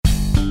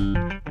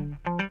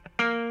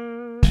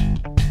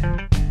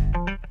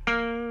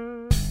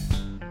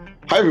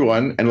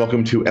everyone, and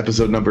welcome to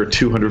episode number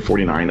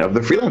 249 of The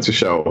Freelancer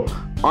Show.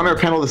 On our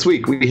panel this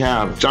week, we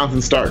have Jonathan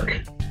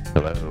Stark.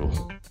 Hello.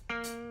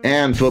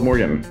 And Philip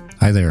Morgan.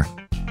 Hi there.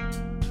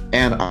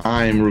 And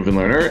I'm Reuven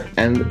Lerner,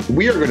 and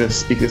we are going to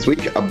speak this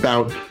week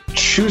about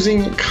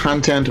choosing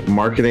content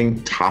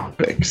marketing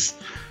topics.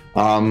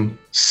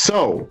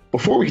 So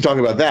before we talk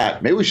about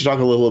that, maybe we should talk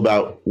a little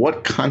about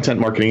what content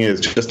marketing is,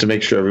 just to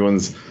make sure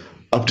everyone's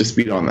up to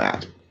speed on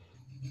that.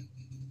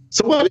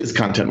 So what is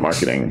content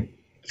marketing,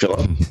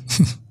 Philip?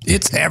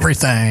 It's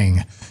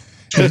everything.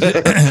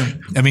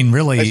 I mean,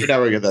 really, I should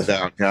never get that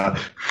down. Yeah.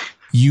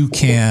 You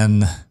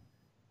can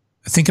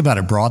think about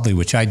it broadly,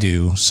 which I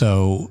do.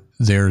 So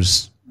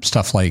there's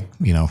stuff like,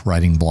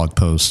 writing blog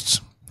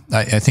posts.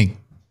 I think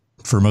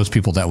for most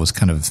people, that was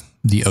kind of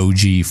the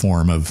OG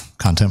form of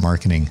content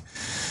marketing.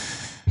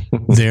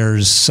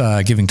 There's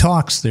giving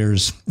talks.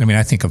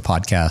 I think of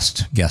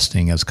podcast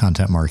guesting as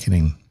content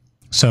marketing.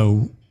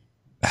 So,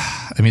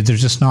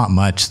 there's just not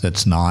much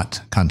that's not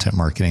content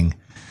marketing.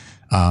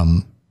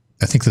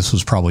 I think this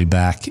was probably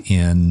back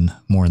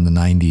more in the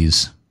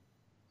 90s,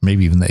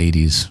 maybe even the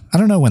 80s. I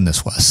don't know when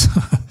this was.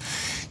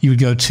 You would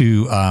go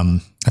to, I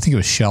think it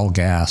was Shell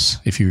Gas,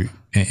 if you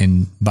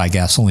buy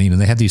gasoline,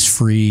 and they had these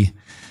free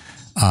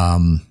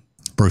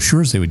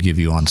brochures they would give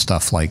you on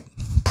stuff like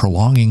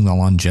prolonging the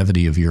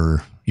longevity of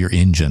your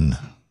engine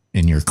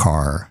in your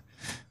car.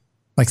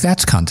 Like,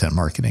 that's content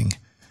marketing.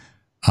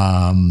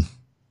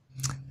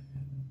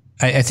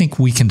 I think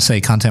we can say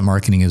content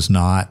marketing is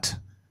not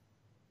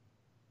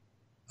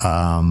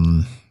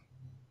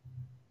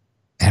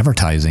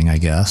advertising, I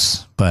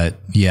guess, but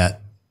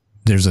yet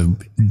there's a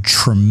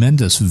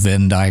tremendous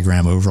Venn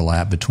diagram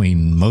overlap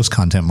between most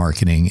content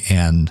marketing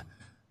and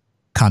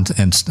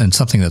content and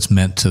something that's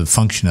meant to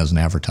function as an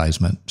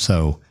advertisement.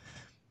 So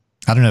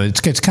I don't know.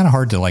 It's kind of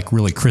hard to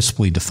really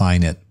crisply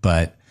define it,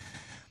 but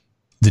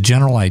the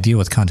general idea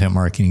with content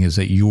marketing is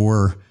that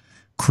you're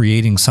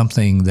creating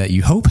something that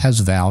you hope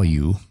has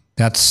value.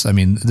 This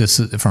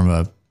is from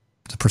the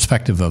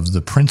perspective of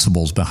the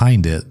principles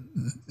behind it.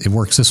 It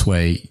works this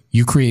way.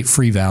 You create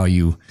free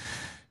value.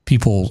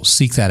 People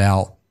seek that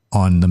out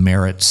on the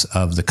merits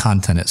of the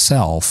content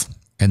itself,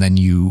 and then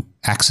you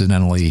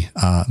accidentally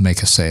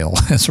make a sale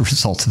as a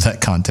result of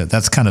that content.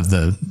 That's kind of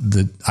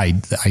the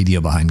idea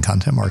behind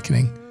content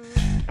marketing.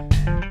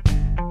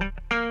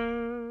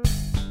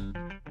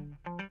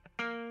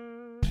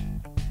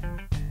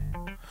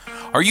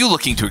 Are you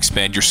looking to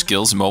expand your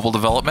skills in mobile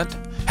development?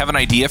 Have an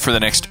idea for the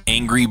next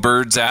Angry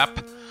Birds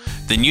app?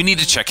 Then you need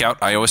to check out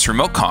iOS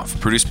Remote Conf,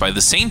 produced by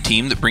the same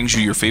team that brings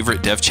you your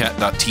favorite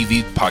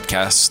DevChat.tv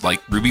podcasts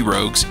like Ruby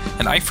Rogues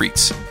and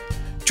iPhreaks.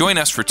 Join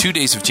us for 2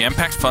 days of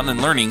jam-packed fun and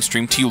learning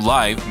streamed to you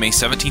live May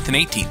 17th and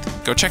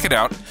 18th. Go check it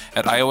out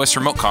at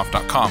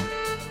iosremoteconf.com.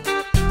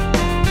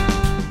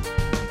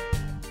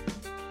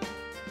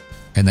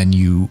 And then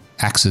you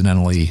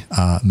accidentally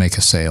make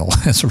a sale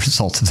as a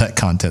result of that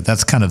content.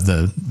 That's kind of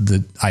the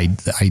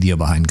idea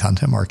behind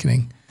content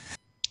marketing.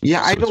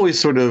 Yeah, I've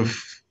always first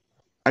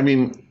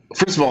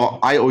of all,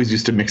 I always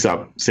used to mix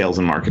up sales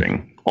and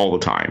marketing all the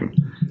time.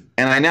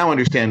 And I now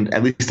understand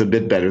at least a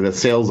bit better that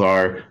sales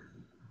are,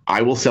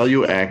 I will sell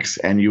you X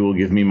and you will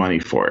give me money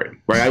for it,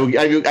 right?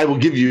 I will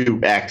give you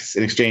X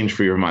in exchange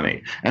for your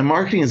money. And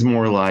marketing is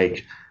more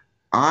like,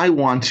 I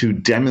want to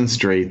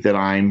demonstrate that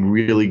I'm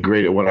really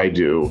great at what I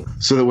do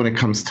so that when it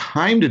comes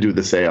time to do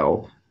the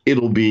sale,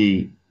 it'll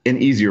be an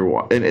easier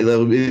one,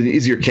 an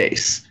easier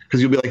case.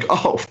 Because you'll be like,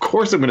 oh, of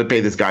course I'm going to pay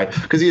this guy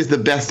because he is the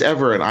best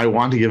ever and I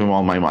want to give him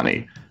all my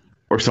money.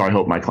 Or so I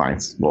hope my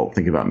clients will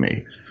think about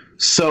me.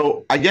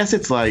 So I guess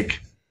it's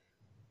like,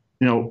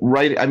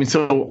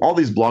 so all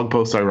these blog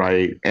posts I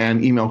write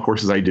and email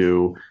courses I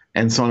do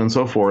and so on and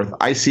so forth,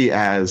 I see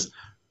as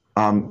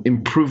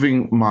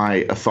improving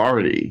my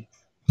authority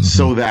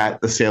so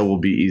that the sale will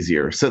be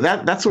easier. So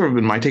that's sort of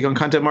been my take on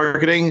content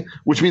marketing,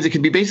 which means it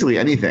could be basically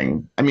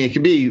anything. It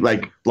could be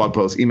like blog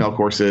posts, email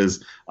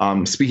courses,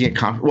 speaking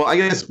at well, I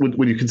guess,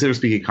 would you consider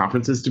speaking at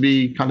conferences to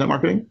be content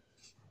marketing?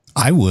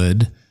 I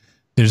would.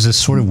 There's this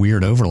sort of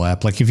weird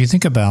overlap. Like if you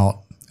think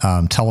about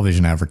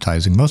television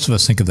advertising, most of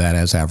us think of that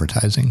as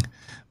advertising.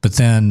 But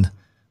then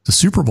the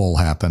Super Bowl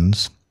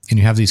happens and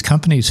you have these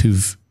companies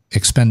who've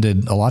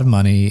expended a lot of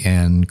money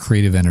and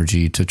creative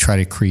energy to try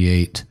to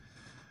create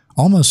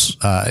almost,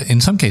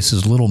 in some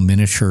cases, little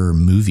miniature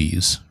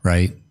movies,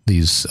 right?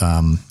 These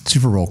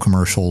Super Bowl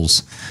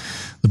commercials,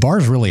 the bar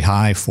is really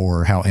high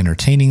for how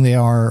entertaining they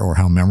are or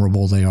how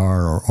memorable they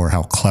are or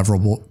how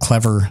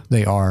clever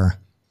they are.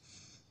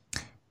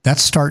 That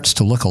starts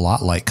to look a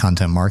lot like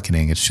content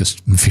marketing. It's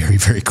just very,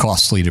 very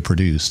costly to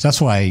produce.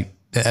 That's why,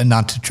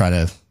 not to try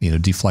to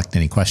deflect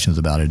any questions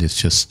about it, it's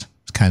just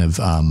kind of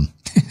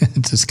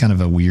it's just kind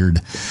of a weird,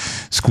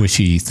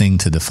 squishy thing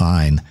to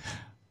define.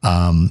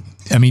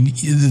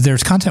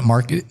 There's content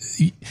market.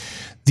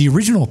 The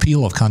original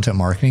appeal of content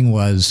marketing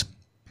was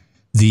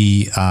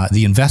the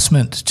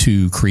investment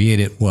to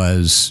create it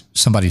was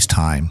somebody's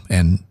time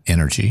and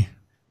energy.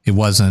 It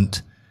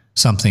wasn't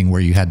something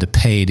where you had to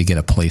pay to get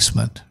a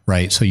placement,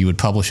 right? So you would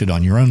publish it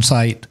on your own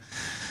site,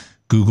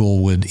 Google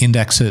would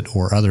index it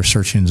or other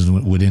search engines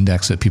would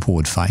index it, people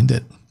would find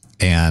it.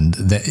 And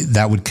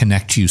that would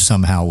connect you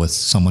somehow with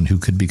someone who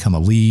could become a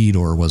lead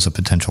or was a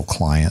potential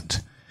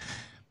client.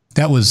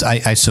 That was,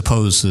 I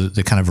suppose,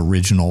 the kind of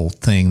original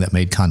thing that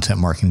made content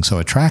marketing so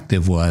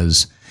attractive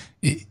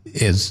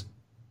is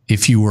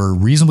if you were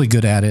reasonably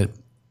good at it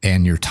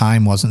and your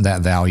time wasn't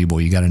that valuable,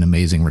 you got an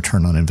amazing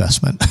return on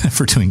investment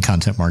for doing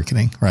content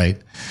marketing,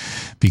 right?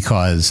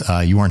 Because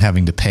you weren't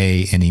having to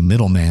pay any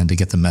middleman to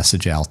get the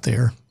message out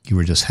there. You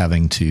were just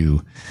having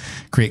to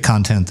create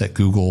content that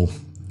Google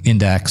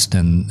indexed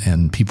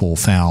and people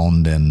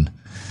found. And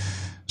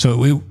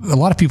so a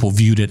lot of people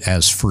viewed it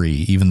as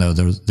free, even though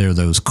there are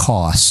those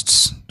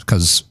costs,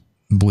 because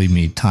believe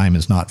me, time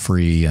is not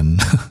free. And,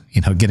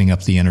 getting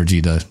up the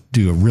energy to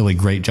do a really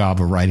great job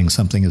of writing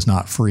something is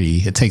not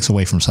free. It takes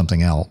away from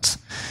something else.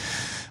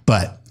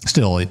 But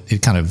still,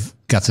 it kind of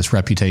got this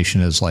reputation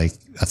as like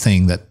a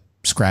thing that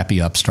scrappy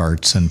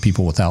upstarts and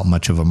people without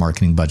much of a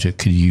marketing budget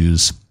could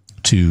use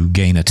to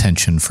gain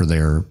attention for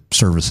their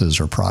services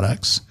or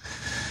products.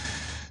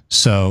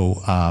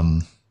 So,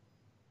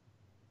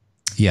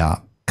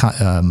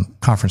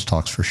 conference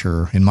talks for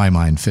sure, in my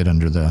mind, fit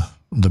under the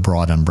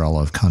broad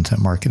umbrella of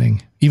content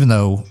marketing, even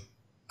though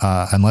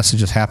unless it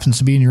just happens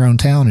to be in your own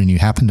town and you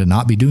happen to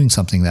not be doing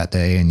something that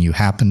day and you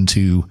happen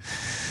to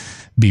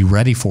be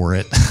ready for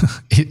it,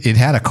 it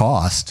had a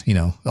cost.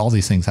 All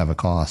these things have a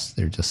cost.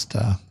 They're just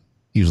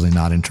usually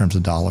not in terms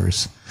of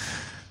dollars.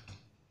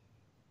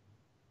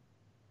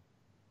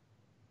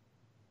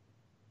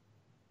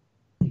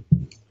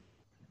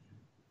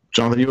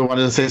 Jonathan, you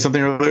wanted to say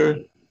something earlier?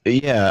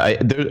 Yeah,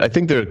 I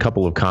think there are a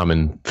couple of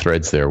common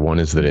threads there. One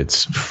is that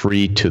it's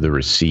free to the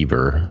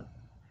receiver.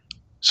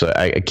 So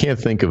I can't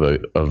think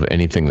of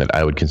anything that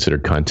I would consider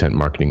content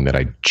marketing that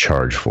I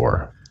charge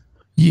for.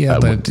 Yeah,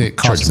 but it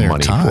costs their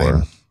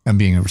time. I'm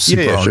being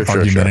super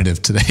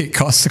argumentative today. It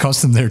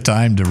costs them their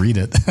time to read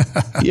it.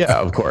 Yeah,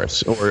 of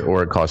course.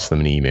 Or it costs them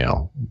an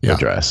email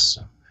address.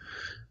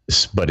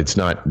 But it's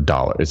not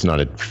dollar. It's not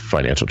a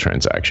financial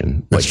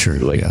transaction. That's true.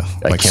 Like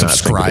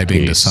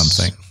subscribing to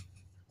something.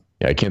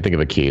 Yeah, I can't think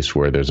of a case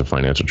where there's a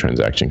financial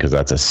transaction because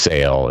that's a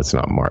sale. It's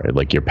not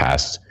like you're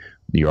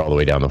all the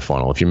way down the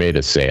funnel. If you made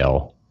a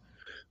sale,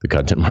 the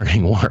content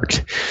marketing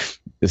worked.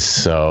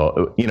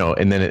 So,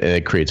 and then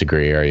it creates a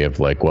gray area of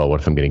like, well,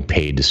 what if I'm getting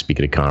paid to speak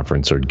at a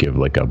conference or give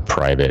like a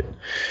private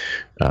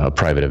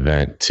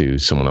event to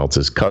someone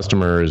else's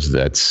customers?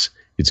 It's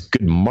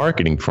good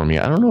marketing for me.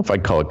 I don't know if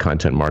I'd call it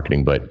content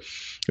marketing, but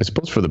I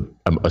suppose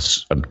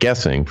I'm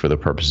guessing for the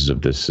purposes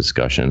of this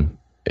discussion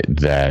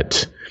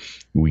that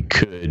we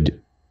could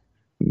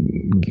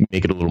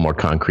make it a little more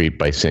concrete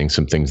by saying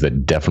some things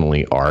that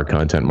definitely are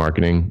content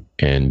marketing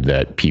and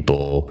that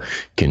people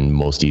can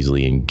most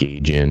easily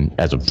engage in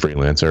as a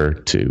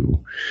freelancer to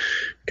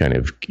kind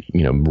of,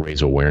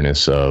 raise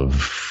awareness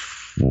of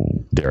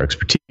their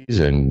expertise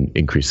and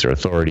increase their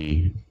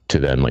authority to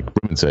then, like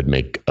Ruben said,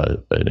 make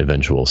an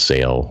eventual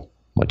sale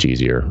much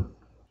easier.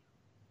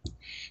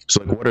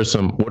 So like what are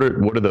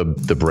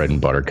the bread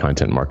and butter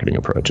content marketing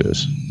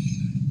approaches?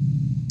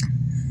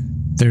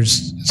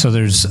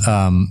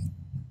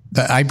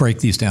 I break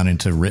these down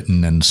into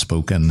written and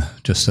spoken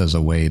just as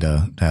a way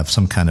to have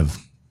some kind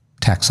of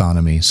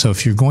taxonomy. So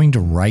if you're going to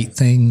write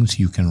things,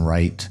 you can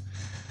write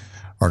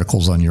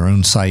articles on your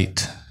own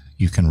site.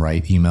 You can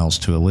write emails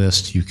to a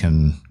list. You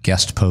can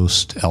guest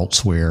post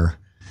elsewhere.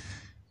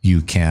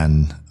 You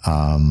can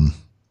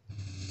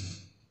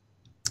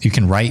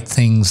write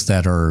things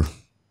that are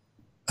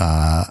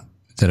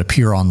that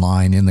appear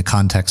online in the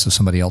context of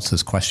somebody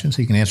else's questions.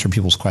 So you can answer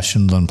people's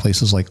questions on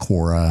places like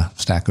Quora,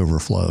 Stack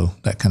Overflow,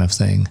 that kind of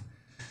thing.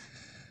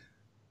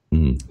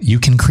 You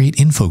can create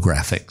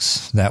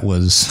infographics. That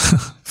was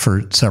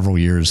for several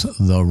years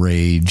the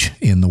rage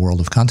in the world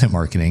of content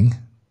marketing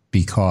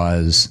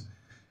because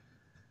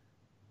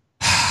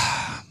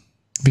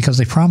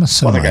they promise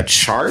so much. Like a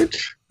chart?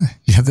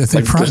 Yeah,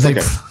 they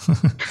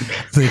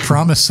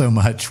promise so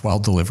much while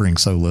delivering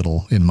so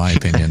little, in my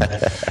opinion.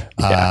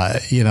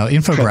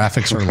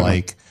 Infographics are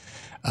like,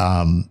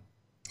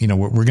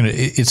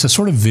 it's a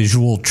sort of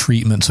visual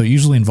treatment. So it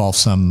usually involves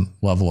some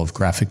level of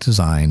graphic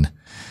design.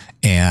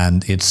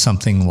 And it's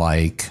something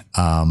like,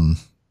 the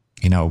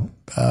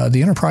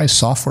enterprise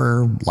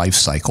software life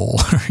cycle,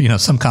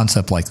 some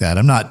concept like that.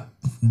 I'm not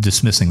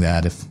dismissing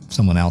that if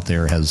someone out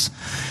there has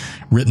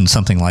written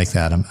something like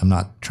that. I'm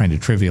not trying to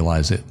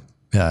trivialize it.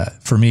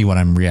 For me, what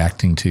I'm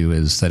reacting to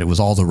is that it was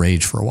all the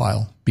rage for a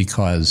while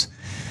because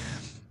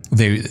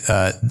they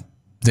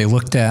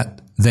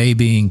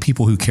being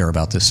people who care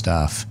about this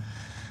stuff,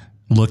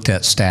 looked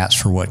at stats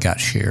for what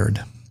got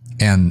shared.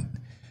 And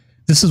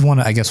this is one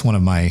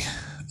of my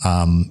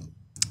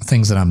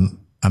things that I'm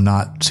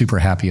not super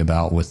happy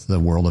about with the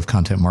world of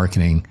content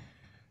marketing.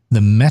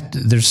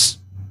 There's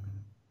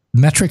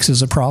metrics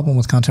is a problem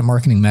with content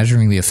marketing.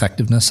 Measuring the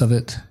effectiveness of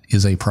it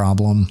is a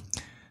problem.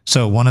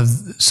 So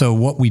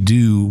what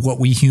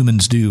we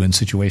humans do in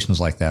situations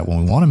like that,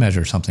 when we want to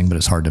measure something, but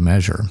it's hard to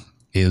measure,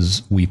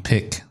 is we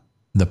pick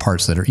the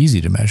parts that are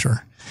easy to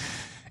measure.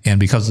 And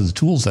because of the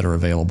tools that are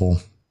available,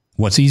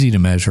 what's easy to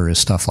measure is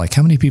stuff like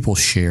how many people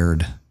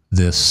shared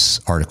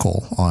this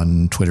article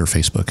on Twitter,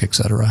 Facebook,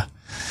 etc.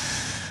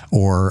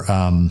 Or,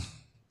 how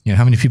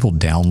many people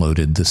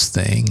downloaded this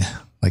thing,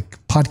 like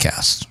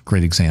podcasts,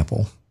 great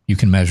example. You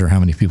can measure how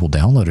many people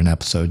download an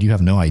episode. You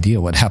have no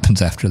idea what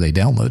happens after they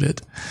download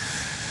it.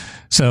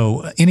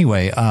 So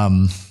anyway,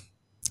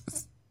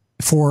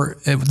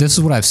 this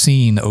is what I've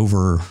seen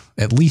over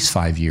at least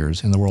 5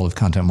 years in the world of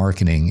content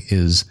marketing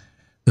is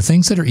the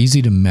things that are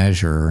easy to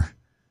measure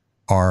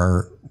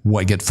are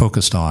what get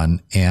focused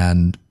on.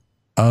 And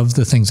of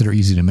the things that are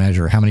easy to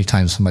measure, how many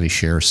times somebody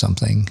shares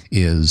something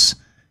is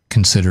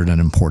considered an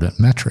important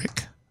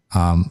metric.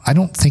 I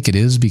don't think it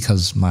is,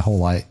 because my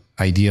whole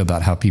idea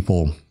about how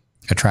people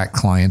attract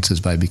clients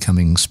is by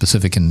becoming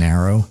specific and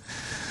narrow.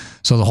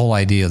 So the whole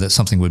idea that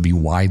something would be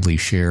widely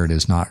shared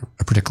is not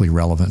a particularly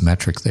relevant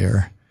metric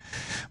there.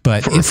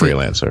 But for a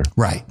freelancer.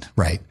 Right.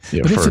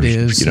 Yeah, but if it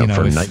is,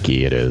 for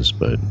Nike it is,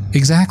 but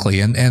exactly.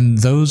 And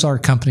those are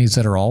companies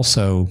that are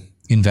also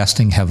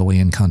investing heavily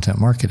in content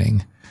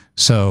marketing.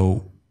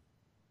 So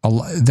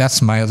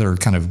that's my other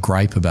kind of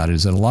gripe about it,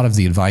 is that a lot of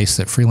the advice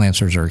that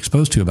freelancers are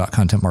exposed to about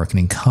content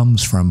marketing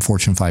comes from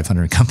Fortune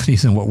 500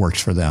 companies, and what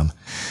works for them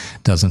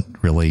doesn't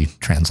really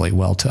translate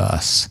well to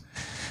us.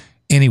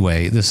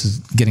 Anyway, this is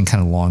getting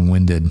kind of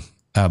long-winded.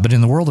 But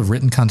in the world of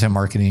written content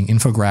marketing,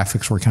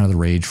 infographics were kind of the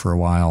rage for a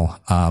while.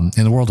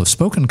 In the world of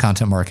spoken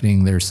content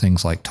marketing, there's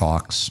things like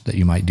talks that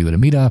you might do at a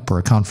meetup or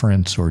a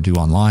conference or do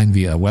online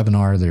via a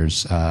webinar.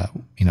 There's,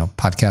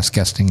 podcast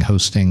guesting,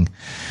 hosting.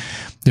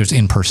 There's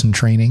in-person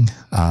training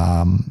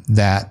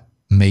that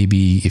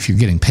maybe if you're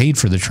getting paid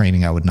for the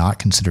training, I would not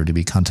consider to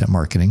be content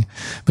marketing.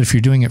 But if you're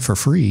doing it for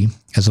free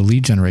as a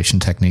lead generation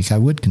technique, I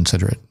would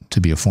consider it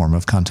to be a form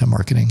of content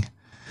marketing.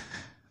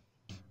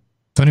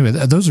 So anyway,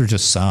 those are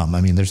just some. I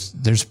mean,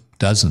 there's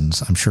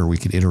dozens I'm sure we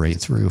could iterate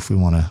through if we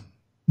want to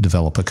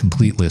develop a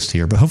complete list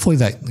here. But hopefully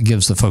that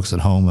gives the folks at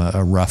home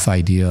a rough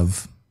idea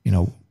of,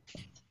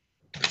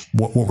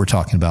 what we're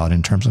talking about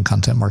in terms of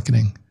content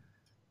marketing.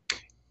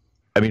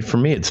 I mean, for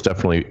me, it's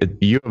definitely,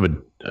 you have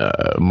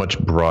a much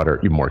broader,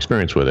 you have more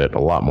experience with it, a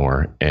lot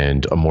more,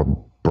 and a more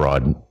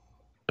broad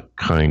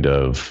kind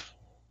of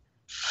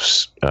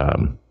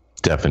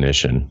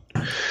definition.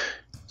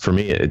 For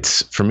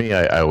me,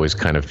 I always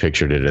kind of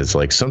pictured it as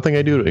like something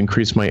I do to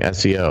increase my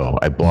SEO.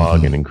 I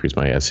blog and increase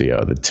my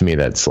SEO. To me,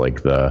 that's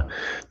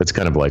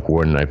kind of like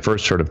when I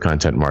first heard of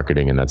content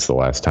marketing, and that's the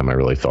last time I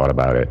really thought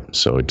about it.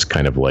 So it's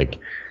kind of like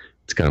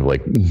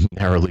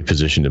narrowly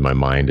positioned in my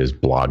mind as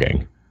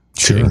blogging.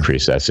 Sure. To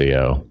increase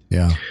SEO.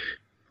 Yeah.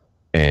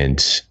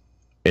 And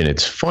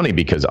it's funny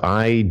because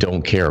I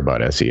don't care about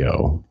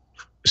SEO.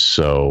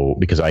 So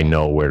because I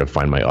know where to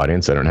find my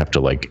audience, I don't have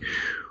to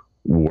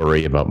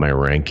worry about my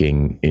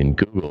ranking in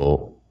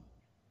Google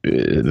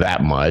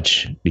that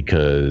much,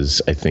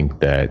 because I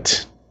think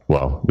that,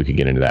 well, we could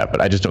get into that,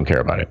 but I just don't care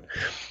about it.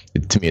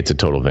 To me, it's a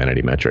total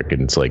vanity metric.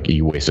 And it's like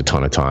you waste a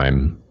ton of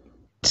time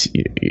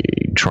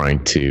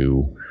trying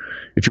to,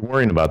 if you're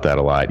worrying about that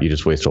a lot, you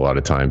just waste a lot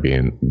of time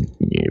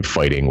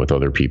fighting with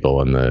other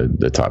people in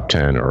the top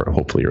 10, or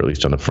hopefully you're at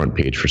least on the front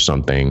page for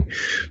something.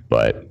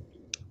 But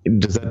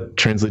does that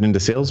translate into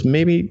sales?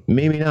 Maybe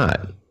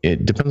not.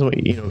 It depends on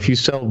if you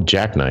sell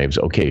jackknives,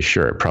 okay,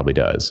 sure, it probably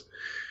does.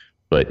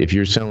 But if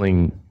you're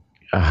selling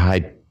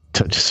high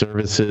touch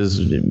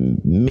services,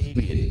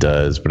 maybe it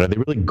does. But are they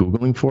really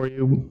Googling for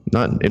you?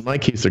 Not in my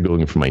case, they're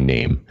Googling for my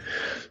name.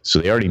 So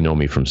they already know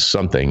me from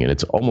something, and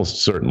it's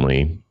almost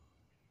certainly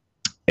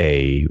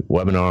a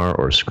webinar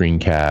or a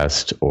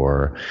screencast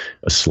or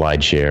a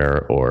slide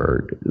share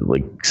or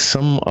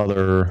some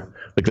other,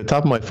 the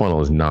top of my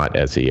funnel is not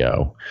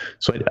SEO.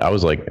 So I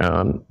was I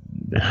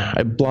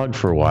blogged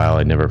for a while.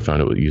 I never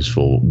found it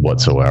useful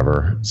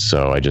whatsoever.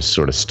 So I just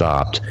sort of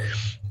stopped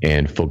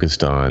and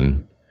focused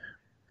on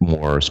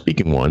more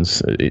speaking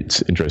ones.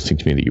 It's interesting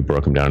to me that you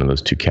broke them down in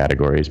those two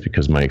categories,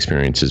 because my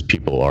experience is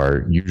people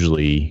are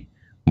usually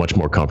much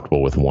more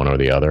comfortable with one or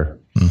the other.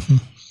 Mm-hmm.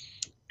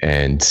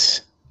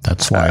 And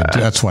that's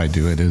why I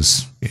do it,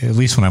 is at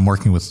least when I'm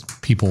working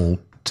with people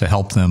to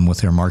help them with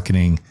their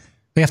marketing,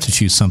 they have to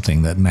choose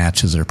something that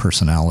matches their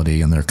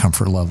personality and their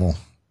comfort level.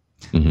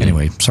 Mm-hmm.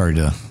 Anyway, sorry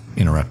to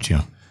interrupt you.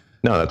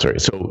 No, that's all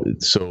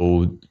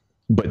right.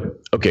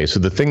 But okay. So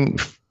the thing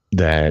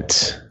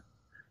that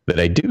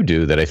I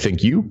do that I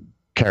think you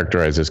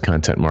characterize as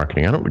content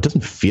marketing, it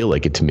doesn't feel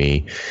like it to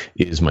me,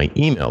 is my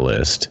email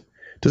list.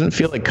 It doesn't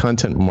feel like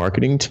content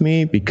marketing to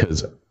me,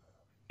 because,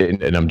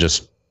 and I'm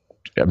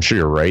sure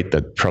you're right,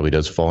 that probably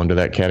does fall into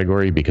that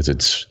category, because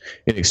it's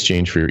in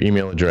exchange for your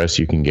email address,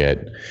 you can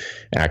get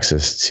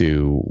access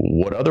to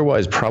what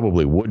otherwise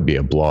probably would be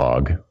a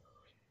blog.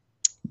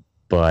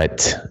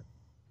 But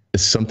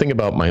something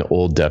about my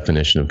old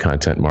definition of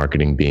content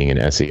marketing being an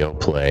SEO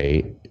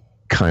play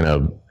kind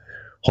of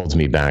holds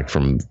me back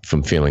from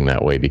feeling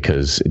that way,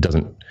 because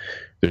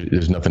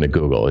there's nothing to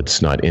Google.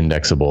 It's not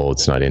indexable.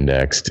 It's not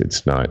indexed.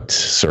 It's not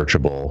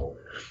searchable.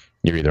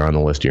 You're either on the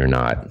list or you're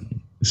not.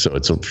 So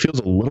it feels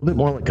a little bit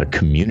more like a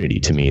community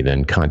to me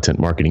than content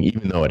marketing,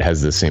 even though it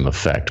has the same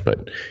effect.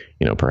 But,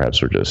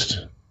 perhaps we're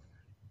just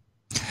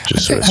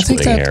just sort of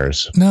splitting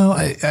hairs. No,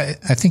 I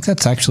think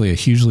that's actually a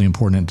hugely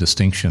important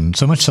distinction.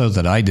 So much so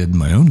that I did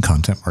my own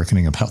content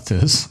marketing about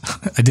this.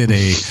 I did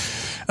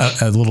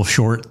a little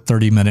short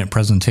 30-minute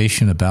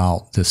presentation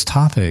about this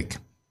topic,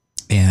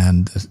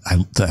 and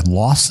I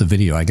lost the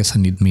video. I guess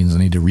means I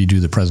need to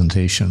redo the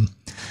presentation.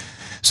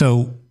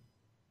 So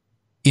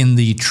in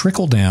the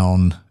trickle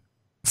down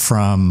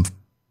from,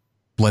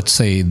 let's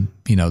say,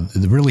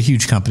 the really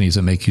huge companies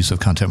that make use of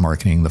content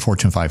marketing, the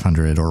Fortune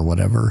 500 or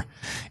whatever,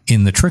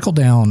 in the trickle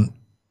down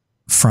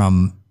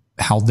from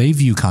how they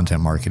view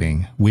content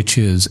marketing, which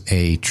is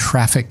a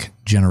traffic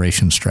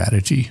generation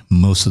strategy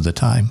most of the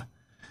time,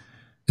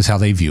 is how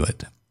they view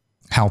it.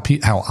 How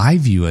I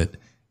view it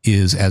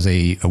is as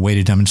a way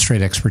to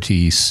demonstrate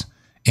expertise,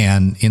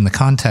 and in the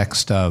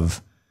context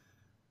of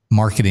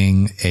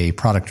marketing a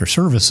product or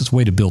service, it's a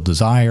way to build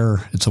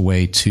desire. It's a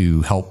way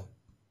to help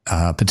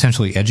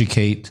potentially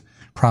educate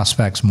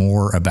prospects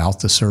more about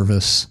the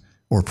service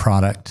or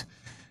product.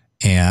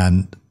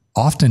 And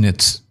often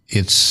it's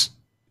just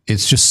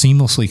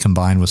seamlessly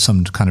combined with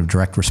some kind of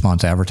direct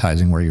response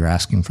advertising where you're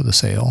asking for the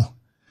sale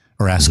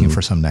or asking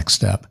for some next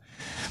step.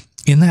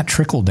 In that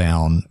trickle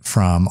down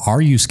from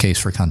our use case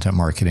for content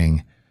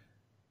marketing,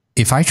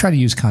 if I try to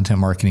use content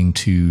marketing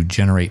to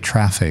generate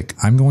traffic,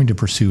 I'm going to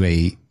pursue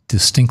a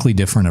distinctly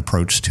different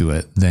approach to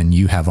it than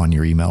you have on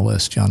your email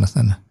list,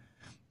 Jonathan.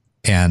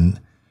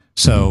 And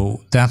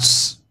so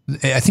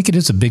I think it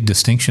is a big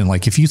distinction.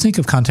 Like if you think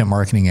of content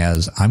marketing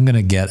as I'm going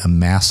to get a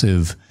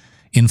massive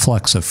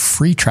influx of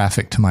free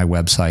traffic to my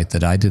website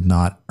that I did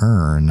not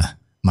earn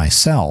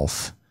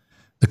myself,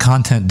 the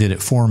content did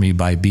it for me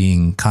by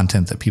being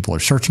content that people are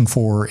searching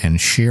for and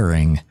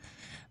sharing,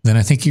 then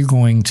I think you're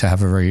going to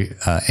have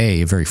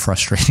a very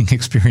frustrating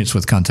experience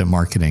with content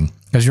marketing,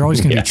 because you're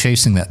always going to be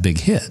chasing that big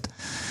hit.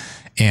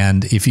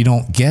 And if you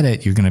don't get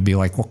it, you're going to be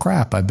like, well,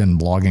 crap, I've been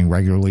blogging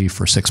regularly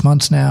for 6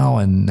 months now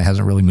and it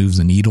hasn't really moved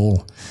the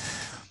needle.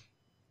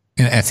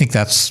 And I think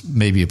that's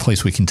maybe a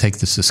place we can take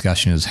this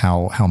discussion, is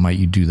how might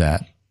you do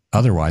that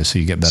otherwise so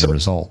you get better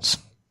results.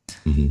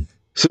 Mm-hmm.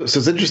 So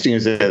it's interesting you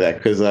say that,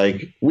 because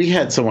we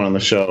had someone on the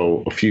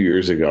show a few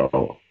years ago, I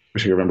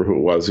wish I could remember who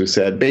it was, who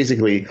said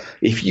basically,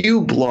 if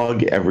you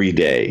blog every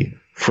day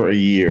for a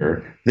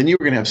year, then you're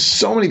going to have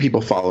so many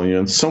people following you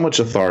and so much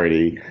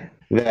authority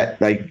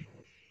that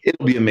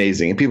it'll be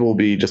amazing, and people will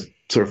be just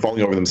sort of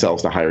falling over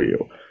themselves to hire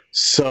you.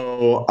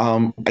 So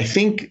I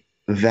think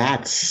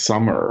that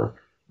summer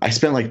I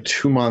spent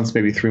 2 months,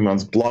 maybe 3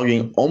 months,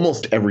 blogging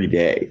almost every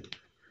day,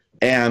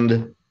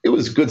 and it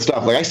was good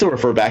stuff. I still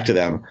refer back to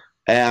them,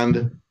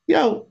 and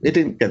it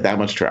didn't get that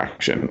much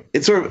traction.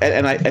 It's sort of,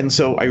 and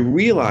so I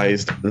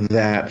realized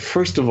that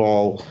first of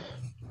all,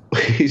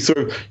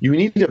 you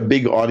need a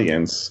big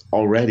audience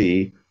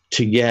already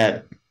to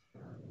get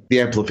the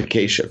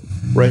amplification,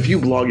 right? If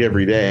you blog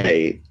every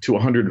day to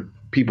 100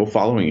 people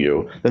following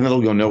you, then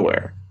that'll go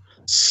nowhere.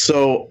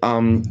 So,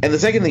 and the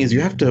second thing is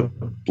you have to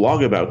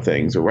blog about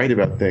things or write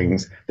about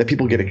things that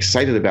people get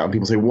excited about, and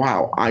people say,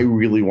 wow, I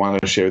really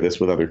want to share this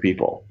with other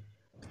people.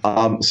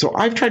 So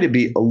I've tried to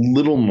be a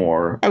little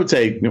more, I would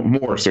say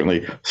more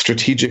certainly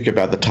strategic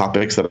about the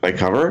topics that I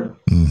cover.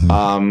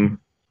 Mm-hmm.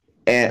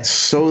 And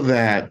so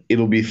that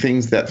it'll be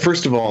things that,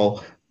 first of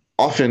all,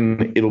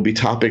 often it'll be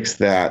topics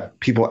that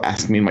people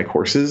ask me in my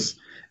courses.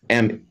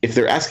 And if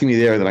they're asking me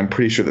there, then I'm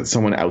pretty sure that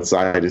someone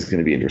outside is going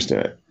to be interested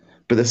in it.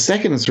 But the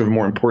second and sort of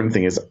more important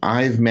thing is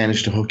I've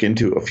managed to hook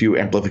into a few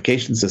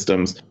amplification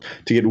systems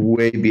to get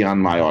way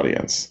beyond my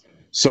audience.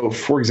 So,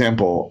 for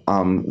example,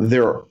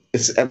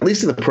 it's at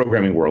least in the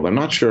programming world, I'm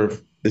not sure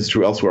if this is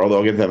true elsewhere, although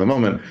I'll get to that in a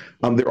moment,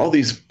 there are all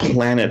these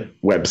Planet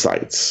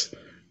websites.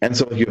 And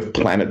so you have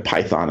Planet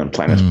Python and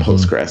Planet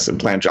Postgres and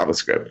Planet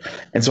JavaScript.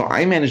 And so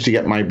I managed to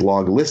get my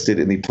blog listed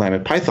in the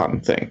Planet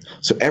Python thing.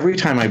 So every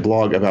time I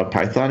blog about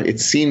Python,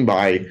 it's seen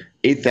by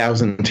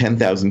 8,000,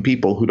 10,000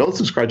 people who don't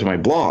subscribe to my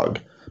blog,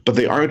 but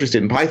they are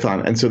interested in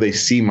Python. And so they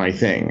see my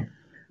thing.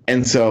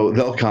 And so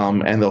they'll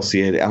come and they'll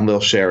see it and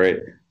they'll share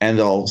it and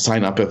they'll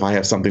sign up if I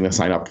have something to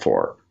sign up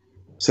for.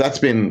 So that's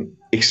been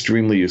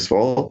extremely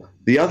useful.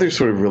 The other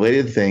sort of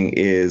related thing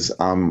is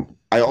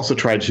I also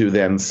try to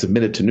then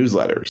submit it to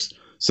newsletters.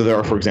 So there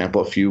are, for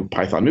example, a few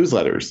Python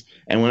newsletters.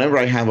 And whenever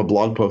I have a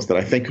blog post that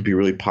I think could be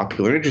really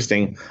popular and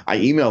interesting, I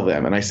email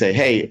them and I say,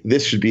 hey,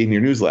 this should be in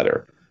your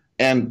newsletter.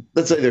 And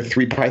let's say there are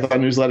 3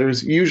 Python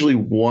newsletters. Usually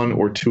 1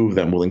 or 2 of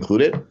them will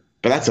include it.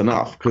 But that's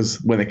enough, because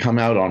when they come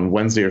out on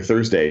Wednesday or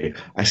Thursday,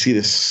 I see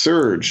this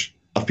surge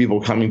of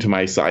people coming to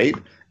my site,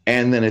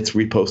 and then it's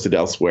reposted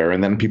elsewhere,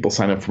 and then people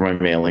sign up for my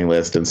mailing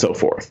list and so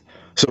forth.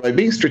 So by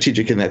being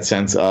strategic in that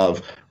sense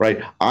of, right,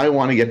 I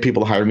want to get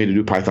people to hire me to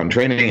do Python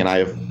training, and I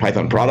have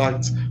Python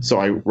products, so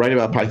I write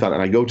about Python,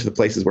 and I go to the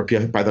places where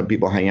Python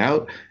people hang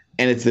out,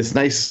 and it's this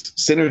nice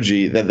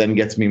synergy that then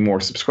gets me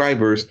more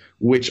subscribers,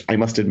 which I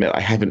must admit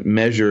I haven't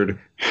measured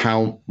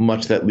how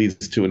much that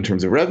leads to in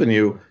terms of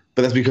revenue,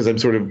 but that's because I'm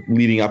sort of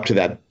leading up to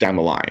that down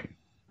the line.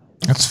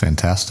 That's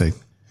fantastic.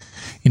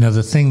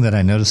 The thing that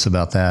I notice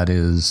about that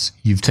is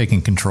you've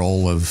taken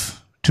control of,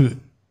 to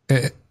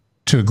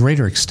to a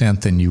greater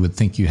extent than you would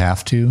think you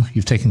have to,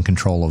 you've taken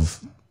control of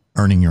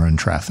earning your own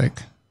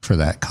traffic for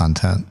that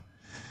content.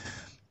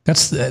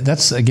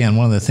 That's again,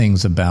 one of the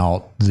things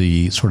about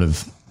the sort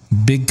of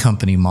big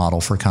company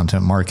model for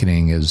content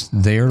marketing is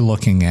they're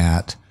looking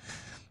at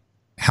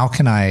how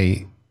can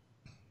I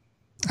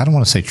don't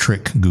want to say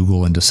trick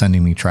Google into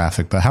sending me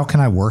traffic, but how can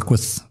I work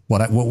with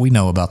what we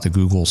know about the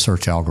Google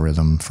search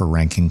algorithm for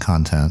ranking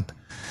content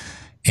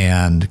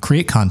and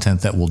create content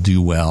that will do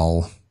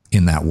well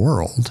in that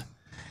world.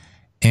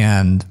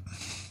 And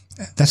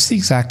that's the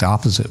exact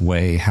opposite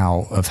way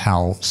of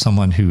how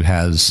someone who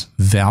has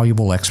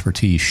valuable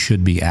expertise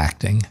should be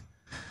acting.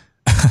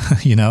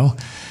 You know,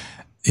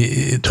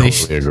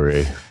 Totally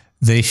agree.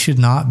 They should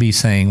not be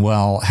saying,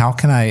 well, how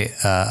can I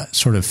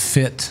sort of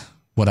fit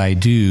what I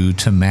do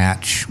to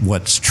match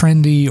what's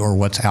trendy or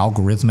what's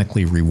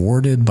algorithmically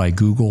rewarded by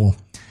Google?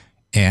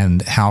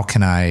 And how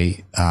can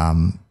I,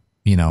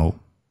 you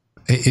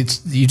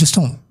just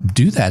don't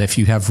do that if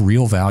you have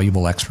real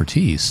valuable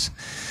expertise.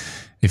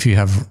 If you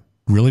have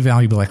really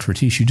valuable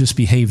expertise, you just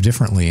behave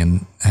differently.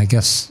 And I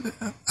guess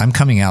I'm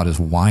coming out as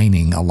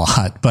whining a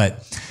lot,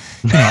 but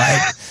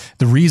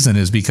the reason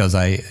is because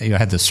I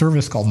had this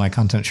service called My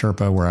Content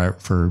Sherpa where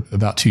for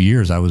about 2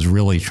 years, I was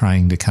really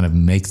trying to kind of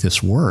make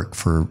this work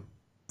for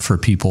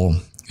people.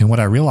 And what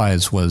I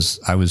realized was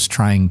I was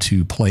trying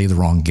to play the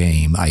wrong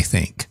game, I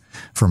think,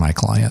 for my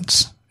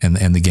clients.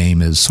 And the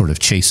game is sort of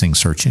chasing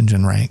search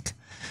engine rank.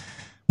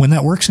 When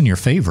that works in your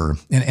favor,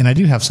 and I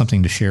do have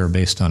something to share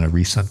based on a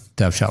recent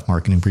DevShop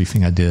marketing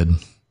briefing I did.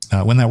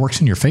 When that works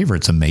in your favor,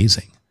 it's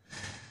amazing.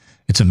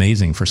 It's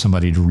amazing for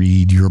somebody to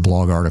read your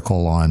blog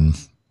article on,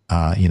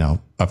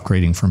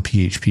 upgrading from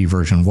PHP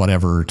version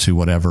whatever to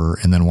whatever,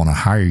 and then want to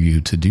hire you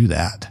to do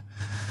that.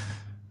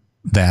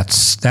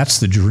 That's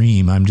the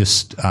dream. I'm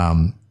just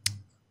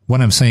what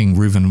I'm saying,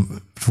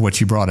 Reuven, for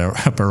what you brought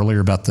up earlier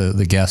about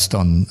the guest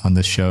on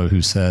this show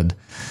who said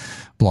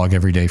blog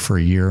every day for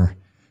a year,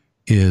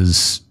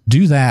 is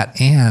do that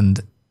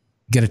and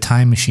get a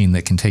time machine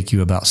that can take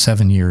you about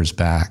 7 years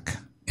back,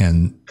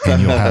 and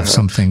you'll have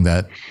something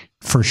that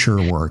for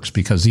sure works,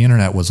 because the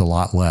internet was a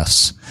lot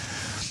less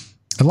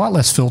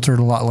filtered,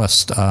 a lot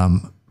less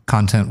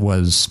content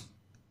was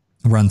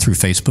run through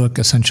Facebook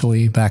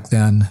essentially back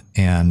then.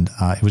 And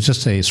it was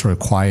just a sort of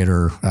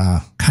quieter,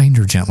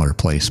 kinder, gentler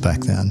place back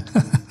then.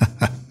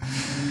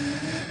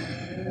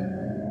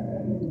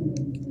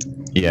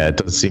 Yeah, it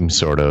does seem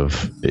sort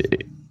of,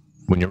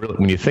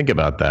 when you think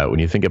about that, when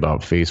you think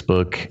about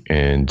Facebook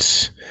and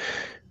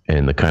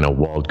the kind of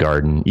walled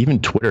garden,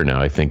 even Twitter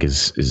now, I think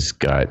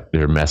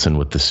they're messing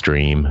with the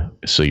stream.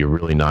 So you're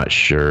really not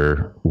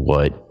sure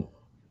what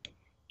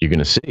you're going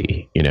to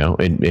see,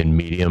 and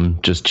Medium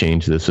just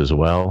changed this as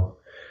well.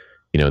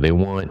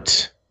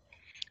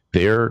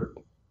 They're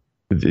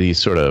these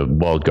sort of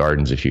walled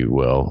gardens, if you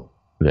will,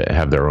 that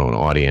have their own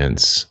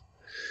audience,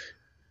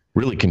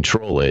 really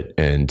control it.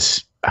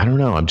 And I don't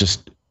know,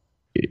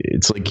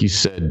 it's like you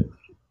said,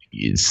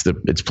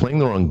 it's playing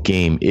the wrong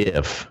game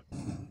if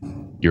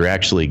you're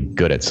actually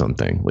good at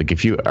something. Like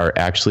if you are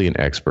actually an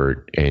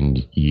expert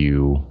and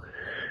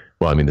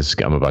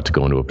I'm about to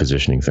go into a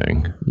positioning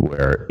thing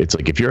where it's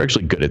like, if you're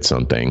actually good at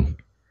something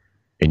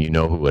and you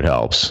know who it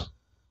helps,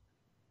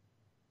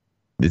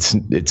 it's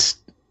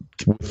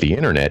with the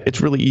internet,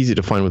 it's really easy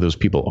to find where those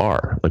people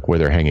are, like where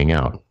they're hanging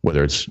out,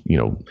 whether it's,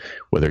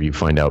 whether you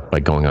find out by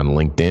going on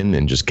LinkedIn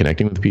and just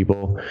connecting with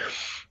people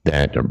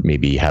that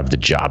maybe have the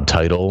job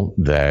title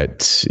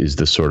that is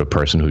the sort of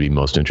person who'd be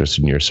most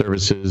interested in your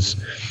services,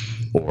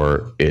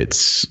 or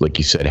it's, like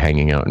you said,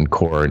 hanging out in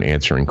Core and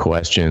answering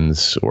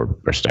questions, or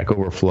Stack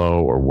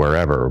Overflow, or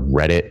wherever,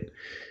 Reddit.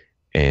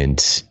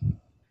 And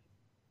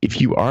if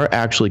you are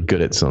actually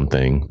good at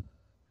something,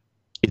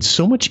 it's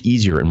so much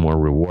easier and more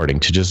rewarding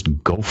to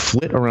just go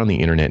flit around the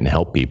internet and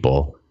help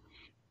people.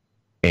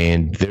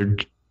 And they're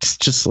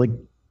just like,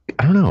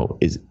 I don't know,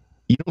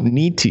 you don't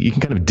need to, you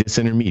can kind of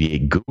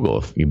disintermediate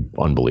Google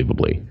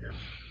unbelievably.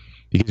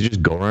 You can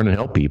just go around and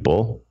help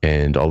people,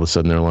 and all of a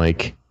sudden they're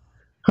like,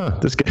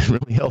 this guy's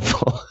really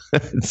helpful.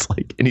 It's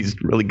like, and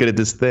he's really good at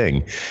this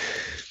thing.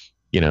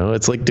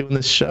 It's like doing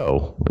this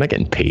show. We're not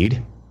getting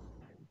paid.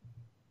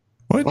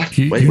 What? What?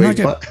 You're Wait, not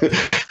what?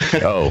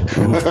 Oh,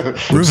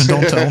 Reuven,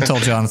 don't tell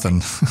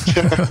Jonathan.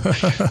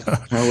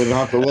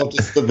 We'll have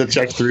to send the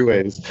check 3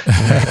 ways.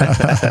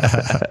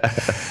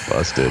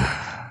 busted.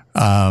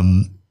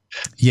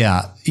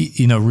 Yeah.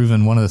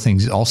 Reuven, one of the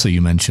things also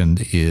you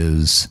mentioned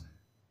is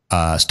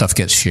stuff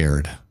gets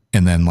shared,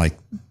 and then like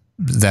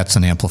that's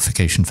an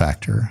amplification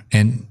factor.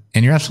 And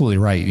you're absolutely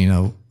right.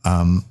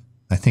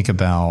 I think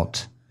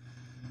about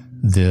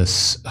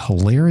this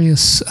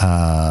hilarious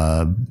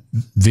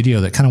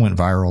video that kind of went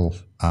viral.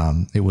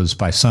 It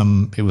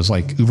was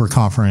like Uber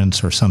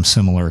Conference or some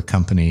similar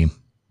company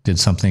did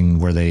something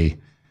where they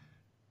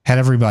had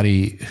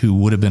everybody who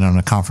would have been on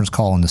a conference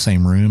call in the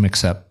same room,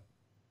 except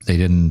they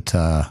didn't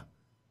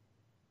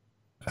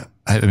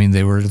I mean,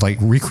 they were like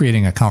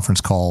recreating a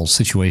conference call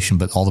situation,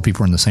 but all the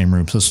people were in the same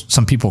room. So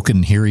some people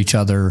couldn't hear each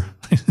other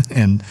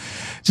and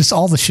just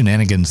all the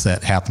shenanigans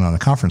that happen on a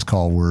conference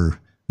call were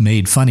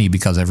made funny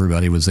because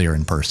everybody was there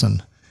in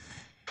person.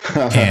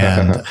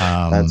 And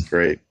that's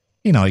great.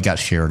 You know, it got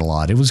shared a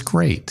lot. It was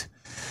great.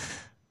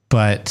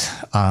 But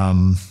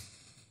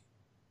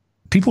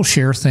people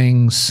share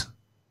things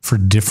for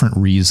different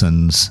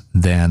reasons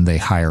than they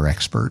hire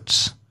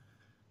experts.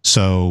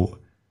 So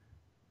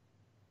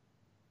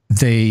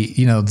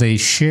they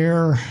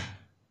share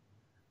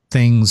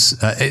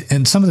things,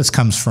 and some of this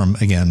comes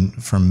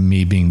from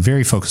me being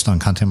very focused on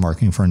content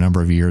marketing for a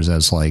number of years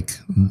as like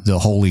the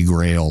holy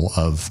grail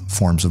of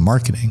forms of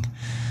marketing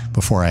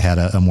before I had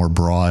a more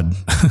broad,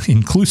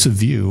 inclusive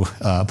view,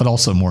 but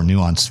also a more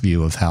nuanced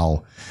view of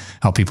how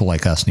people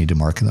like us need to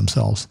market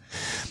themselves.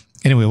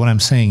 Anyway, what I'm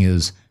saying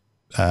is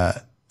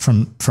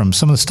from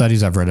some of the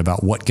studies I've read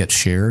about what gets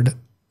shared,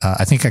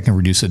 I think I can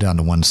reduce it down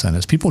to one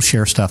sentence. People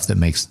share stuff that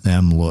makes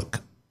them look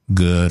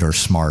good or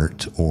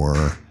smart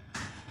or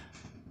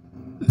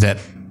that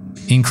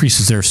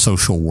increases their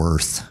social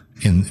worth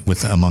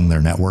among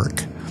their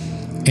network.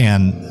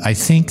 And I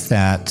think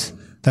that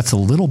that's a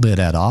little bit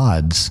at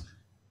odds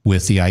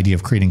with the idea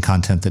of creating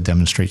content that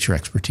demonstrates your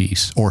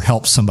expertise or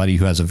helps somebody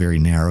who has a very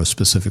narrow,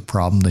 specific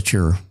problem that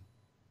you're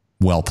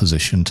well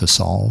positioned to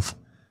solve.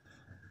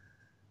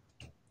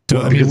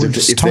 Well, I mean, we're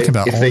just talking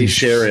about if they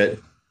share it,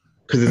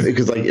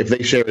 because like if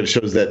they share it, it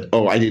shows that,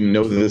 oh, I didn't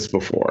know this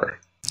before.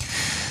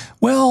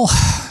 Well,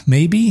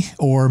 maybe,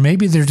 or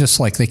maybe they're just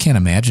like, they can't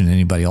imagine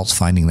anybody else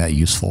finding that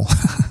useful,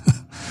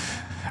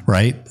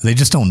 right? They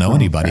just don't know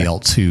anybody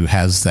else who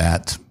has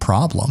that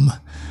problem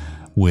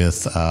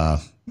with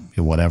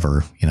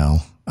whatever, you know.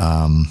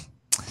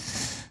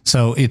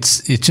 So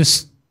it's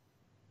just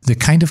the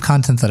kind of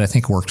content that I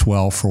think works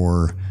well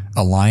for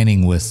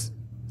aligning with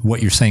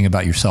what you're saying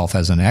about yourself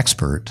as an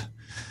expert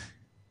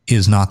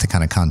is not the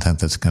kind of content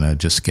that's going to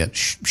just get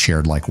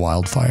shared like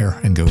wildfire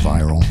and go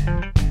viral.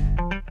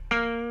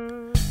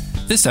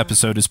 This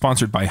episode is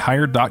sponsored by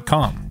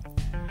Hired.com.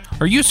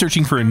 Are you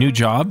searching for a new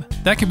job?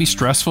 That can be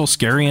stressful,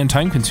 scary, and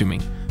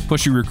time-consuming.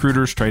 Pushy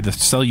recruiters try to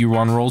sell you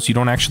on roles you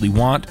don't actually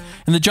want,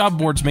 and the job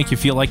boards make you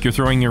feel like you're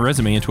throwing your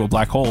resume into a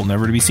black hole,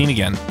 never to be seen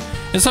again.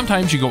 And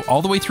sometimes you go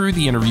all the way through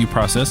the interview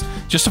process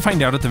just to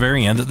find out at the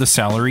very end that the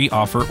salary,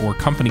 offer, or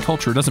company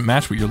culture doesn't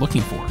match what you're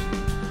looking for.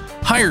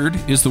 Hired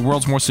is the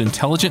world's most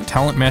intelligent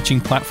talent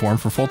matching platform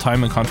for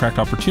full-time and contract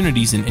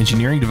opportunities in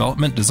engineering,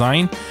 development,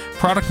 design,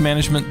 product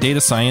management, data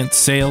science,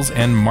 sales,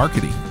 and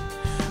marketing.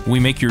 We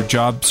make your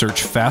job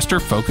search faster,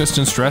 focused,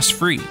 and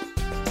stress-free.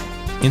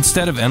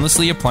 Instead of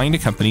endlessly applying to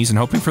companies and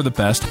hoping for the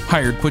best,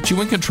 Hired puts you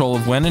in control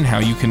of when and how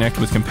you connect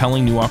with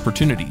compelling new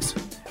opportunities.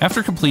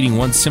 After completing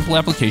one simple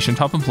application,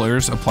 top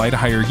employers apply to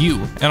hire you,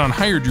 and on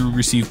Hired you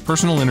receive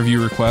personal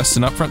interview requests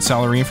and upfront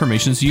salary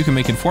information so you can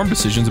make informed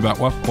decisions about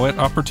what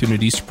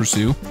opportunities to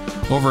pursue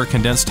over a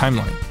condensed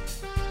timeline.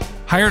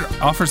 Hired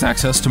offers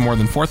access to more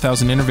than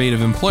 4,000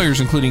 innovative employers,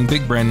 including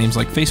big brand names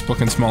like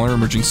Facebook and smaller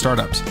emerging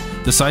startups.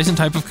 The size and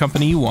type of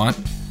company you want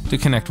to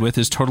connect with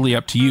is totally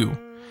up to you.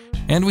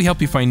 And we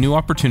help you find new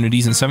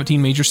opportunities in 17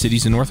 major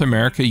cities in North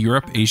America,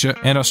 Europe, Asia,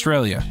 and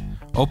Australia.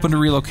 Open to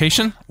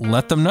relocation?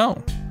 Let them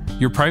know.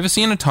 Your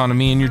privacy and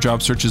autonomy in your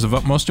job search is of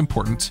utmost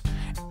importance.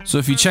 So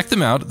if you check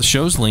them out at the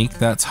show's link,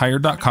 that's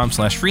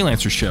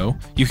hired.com/freelancer show,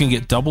 you can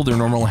get double their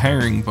normal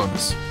hiring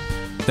bonus.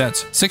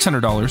 That's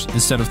 $600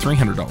 instead of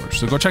 $300.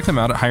 So go check them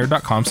out at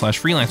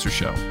hired.com/freelancer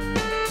show.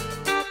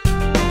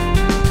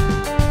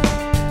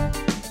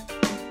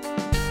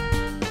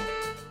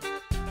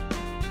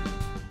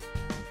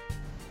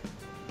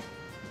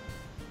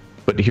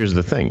 But here's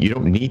the thing. You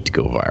don't need to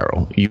go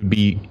viral.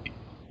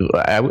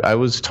 I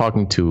was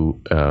talking to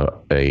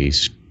a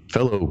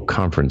fellow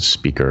conference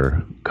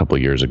speaker a couple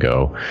of years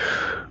ago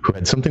who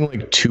had something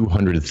like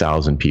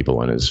 200,000 people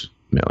on his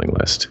mailing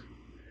list.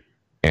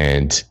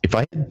 And if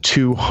I had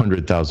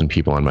 200,000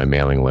 people on my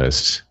mailing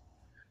list,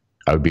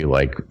 I would be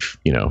like,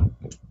 you know,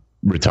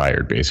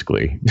 retired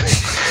basically.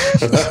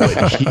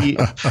 But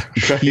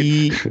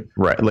he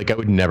right, like I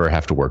would never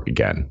have to work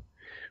again.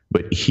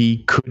 But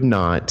he could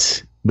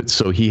not. But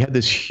so he had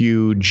this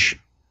huge,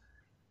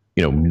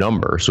 you know,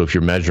 number. So if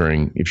you're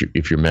measuring, you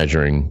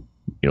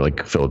know,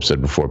 like Philip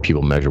said before,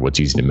 people measure what's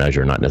easy to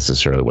measure, not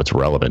necessarily what's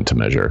relevant to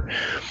measure.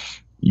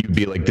 You'd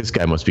be like, this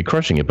guy must be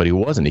crushing it, but he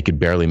wasn't. He could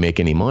barely make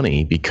any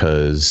money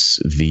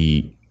because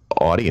the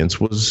audience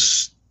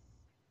was,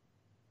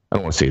 I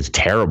don't want to say it's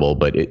terrible,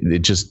 but it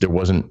just, there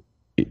wasn't,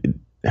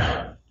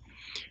 I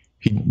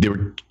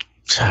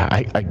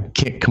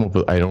can't come up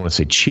with, I don't want to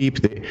say cheap.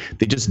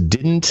 They just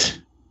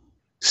didn't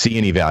see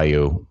any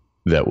value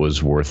that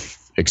was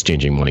worth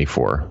exchanging money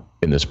for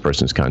in this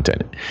person's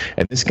content.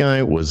 And this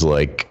guy was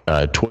like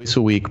a twice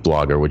a week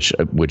blogger,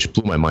 which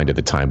blew my mind at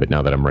the time. But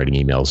now that I'm writing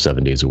emails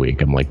 7 days a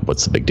week, I'm like,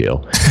 what's the big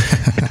deal?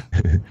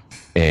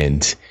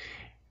 and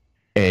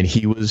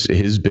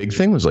his big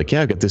thing was like,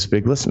 yeah, I got this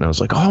big list. And I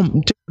was like,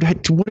 oh,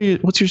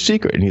 dude, what's your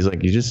secret? And he's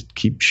like, you just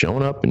keep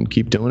showing up and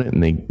keep doing it.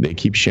 And they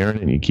keep sharing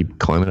it and you keep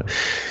climbing it.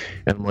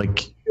 And I'm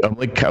like,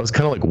 I was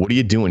kind of like, what are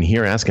you doing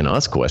here asking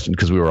us questions?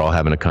 Because we were all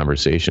having a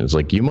conversation. It's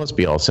like, you must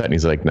be all set. And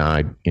he's like,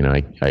 nah,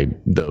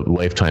 the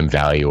lifetime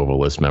value of a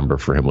list member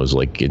for him was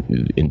like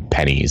in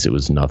pennies. It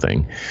was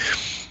nothing.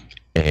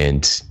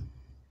 And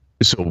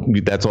so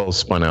that's all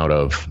spun out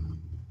of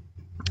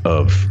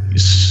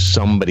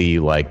somebody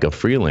like a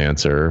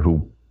freelancer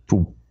who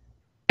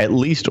at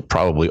least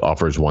probably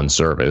offers one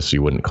service.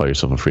 You wouldn't call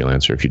yourself a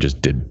freelancer if you just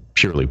did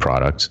purely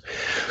products.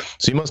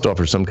 So you must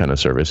offer some kind of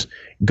service.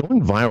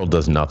 Going viral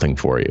does nothing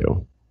for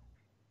you.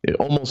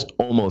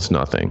 Almost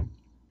nothing.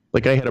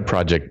 Like I had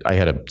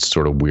a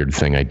sort of weird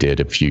thing I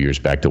did a few years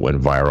back that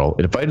went viral.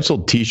 And if I had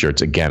sold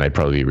t-shirts again, I'd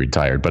probably be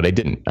retired, but I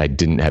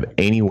didn't have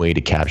any way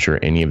to capture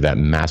any of that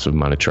massive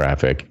amount of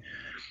traffic.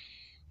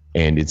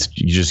 And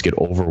you just get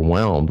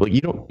overwhelmed. Like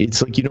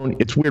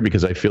it's weird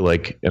because I feel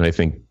like, and I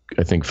think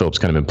Philip's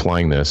kind of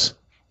implying this,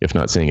 if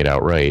not saying it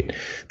outright,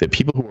 that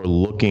people who are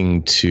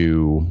looking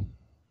to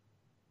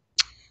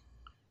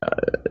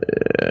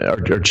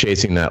are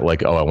chasing that,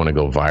 like, oh, I want to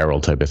go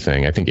viral type of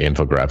thing. I think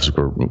infographics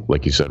were,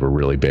 like you said, were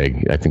really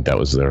big. I think that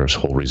was their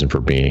whole reason for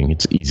being.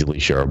 It's easily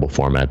shareable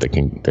format that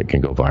can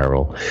go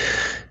viral.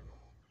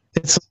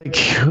 It's like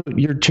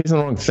you're chasing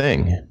the wrong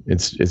thing.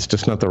 It's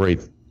just not the right.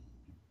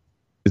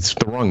 It's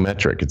the wrong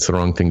metric. It's the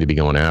wrong thing to be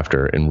going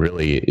after. And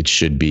really it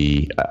should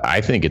be,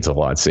 I think it's a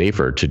lot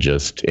safer to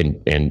just,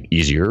 and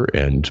easier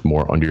and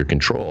more under your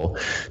control,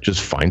 just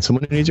find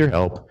someone who needs your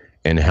help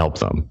and help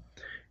them.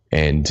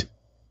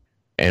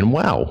 And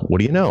wow, what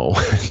do you know?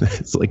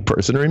 It's like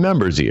person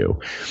remembers you.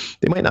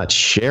 They might not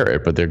share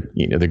it, but they're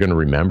going to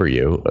remember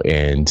you,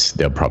 and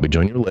they'll probably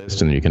join your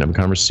list, and then you can have a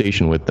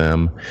conversation with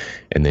them,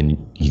 and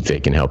then they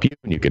can help you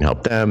and you can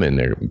help them, and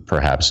they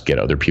perhaps get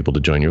other people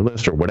to join your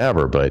list or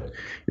whatever. But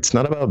it's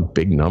not about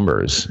big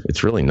numbers.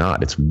 It's really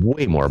not. It's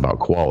way more about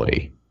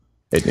quality,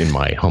 in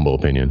my humble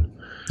opinion.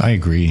 I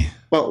agree.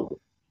 Well,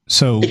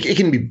 so it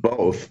can be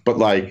both, but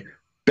like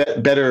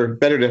better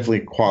definitely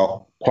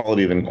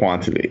quality than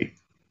quantity.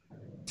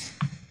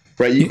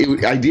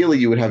 Right. Ideally,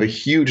 you would have a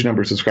huge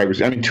number of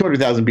subscribers. I mean,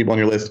 200,000 people on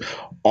your list,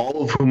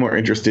 all of whom are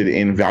interested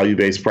in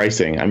value-based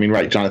pricing. I mean,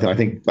 right, Jonathan, I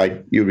think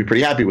like you would be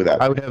pretty happy with that.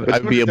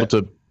 I'd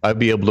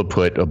be able to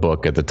put a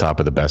book at the top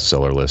of the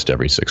bestseller list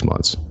every 6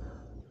 months.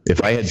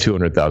 If I had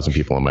 200,000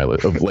 people on my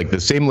list, like the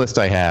same list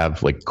I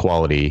have, like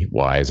quality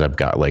wise, I've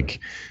got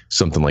like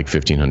something like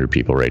 1,500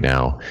 people right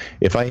now.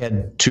 If I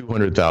had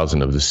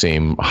 200,000 of the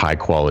same high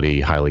quality,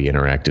 highly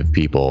interactive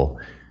people,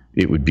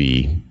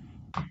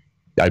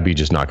 I'd be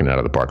just knocking it out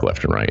of the park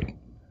left and right.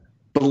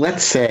 But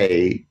let's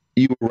say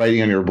you were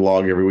writing on your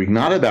blog every week,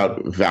 not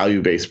about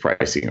value-based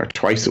pricing or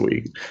twice a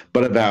week,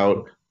 but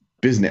about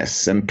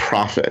business and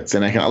profits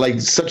and like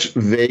such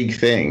vague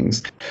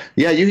things.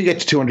 Yeah, you could get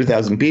to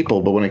 200,000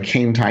 people, but when it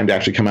came time to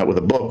actually come out with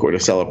a book or to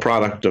sell a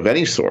product of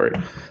any sort,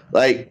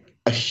 like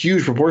a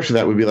huge proportion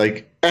of that would be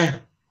like,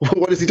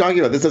 what is he talking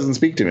about? This doesn't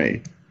speak to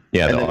me.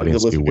 Yeah, the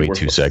audience would be way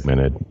too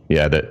segmented.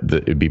 Yeah,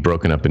 it'd be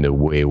broken up into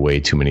way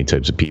too many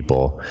types of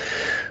people.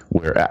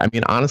 Where, I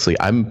mean, honestly,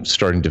 I'm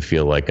starting to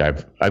feel like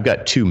I've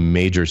got two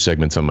major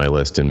segments on my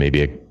list and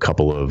maybe a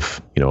couple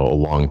of, a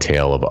long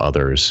tail of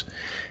others.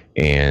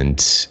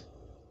 And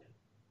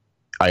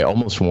I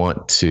almost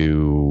want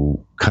to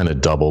kind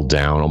of double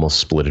down, almost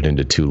split it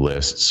into two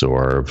lists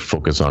or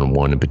focus on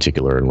one in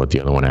particular and let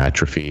the other one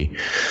atrophy.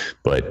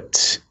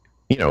 But,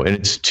 and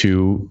it's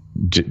two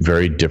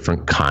very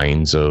different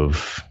kinds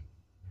of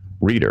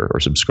reader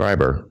or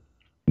subscriber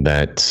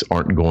that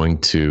aren't going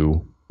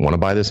to want to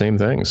buy the same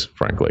things,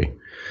 frankly.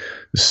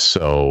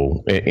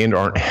 So, and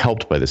aren't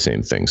helped by the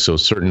same things. So a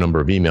certain number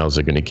of emails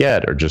they're going to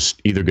get are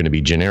just either going to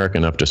be generic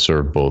enough to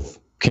serve both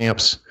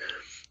camps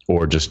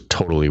or just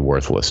totally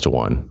worthless to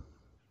one.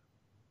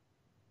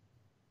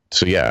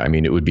 So yeah, I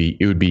mean, it would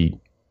be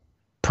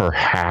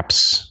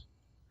perhaps,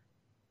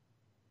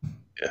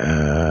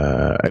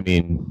 the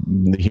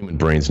human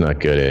brain's not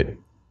good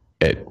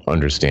at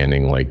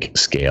understanding like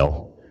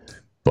scale.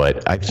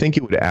 But I think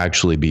it would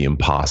actually be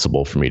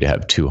impossible for me to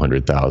have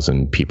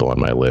 200,000 people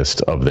on my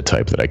list of the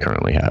type that I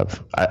currently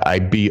have.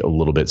 I'd be a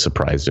little bit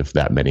surprised if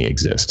that many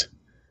exist.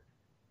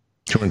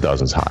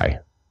 200,000 is high.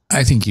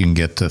 I think you can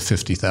get to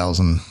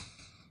 50,000.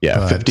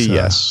 Yeah, 50,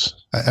 yes.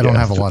 I don't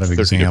have a lot of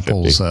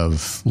examples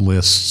of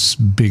lists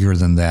bigger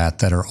than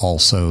that are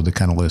also the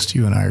kind of list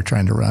you and I are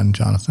trying to run,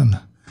 Jonathan.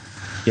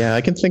 Yeah, I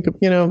can think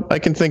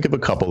of a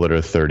couple that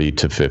are 30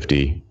 to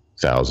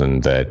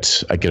 50,000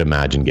 that I could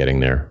imagine getting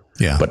there.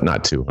 Yeah, but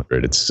not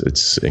 200.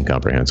 It's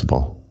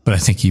incomprehensible. But I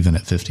think even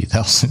at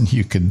 50,000,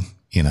 you could,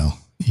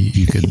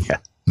 you could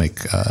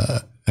make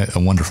a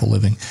wonderful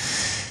living.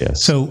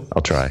 Yes. So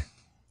I'll try.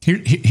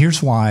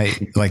 Here's why.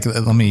 Like,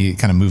 let me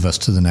kind of move us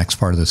to the next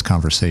part of this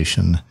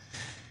conversation.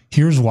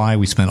 Here's why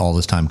we spent all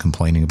this time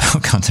complaining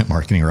about content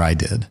marketing, or I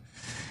did,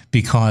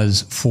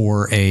 because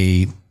for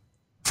a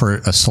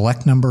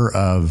select number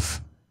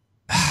of,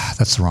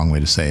 that's the wrong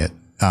way to say it.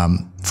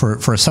 For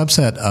a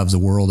subset of the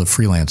world of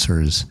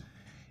freelancers,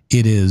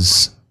 it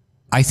is,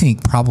 I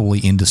think, probably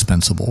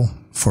indispensable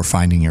for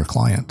finding your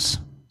clients.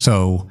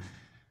 So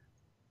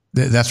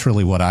that's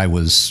really what I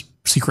was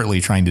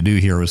secretly trying to do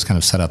here was kind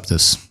of set up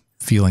this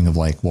feeling of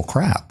like, well,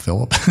 crap,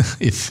 Philip,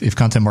 if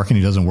content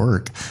marketing doesn't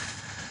work,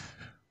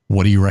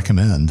 what do you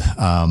recommend?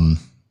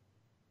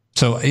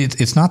 So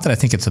it's not that I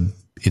think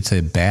it's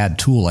a bad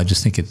tool. I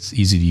just think it's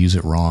easy to use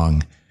it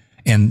wrong.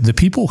 And the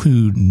people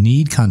who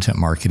need content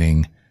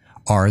marketing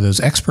are those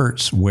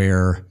experts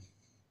where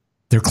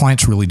their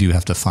clients really do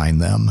have to find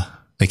them.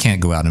 They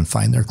can't go out and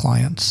find their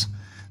clients.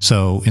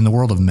 So in the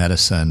world of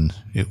medicine,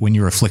 when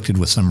you're afflicted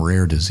with some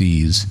rare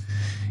disease,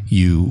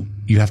 you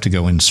have to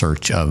go in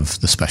search of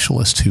the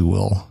specialist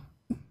who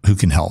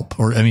can help.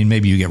 Or, I mean,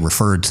 maybe you get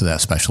referred to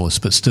that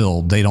specialist, but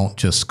still they don't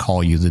just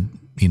call you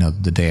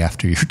the day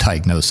after your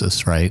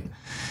diagnosis, right?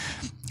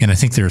 And I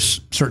think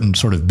there's certain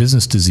sort of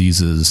business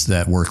diseases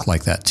that work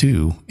like that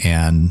too.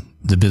 And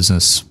the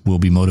business will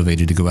be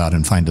motivated to go out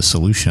and find a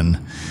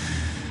solution.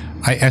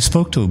 I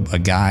spoke to a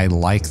guy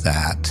like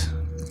that.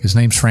 His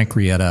name's Frank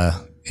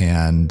Rietta,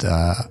 and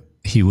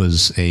he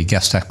was a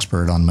guest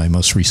expert on my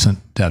most recent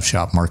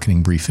DevShop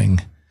marketing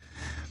briefing.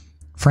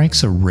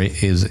 Frank's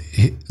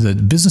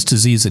the business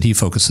disease that he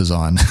focuses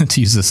on, to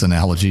use this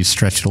analogy,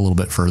 stretch it a little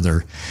bit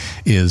further,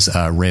 is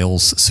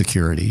Rails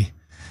security.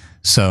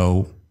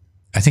 So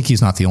I think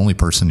he's not the only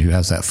person who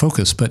has that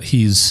focus, but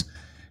he's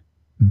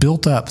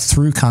built up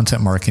through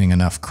content marketing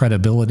enough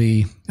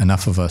credibility,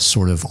 enough of a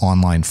sort of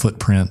online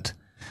footprint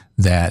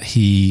that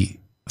he,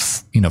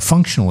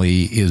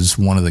 functionally is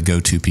one of the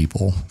go-to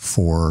people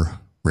for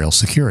Rails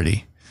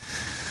security.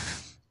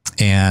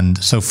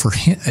 And so for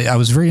him, I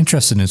was very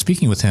interested in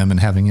speaking with him and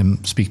having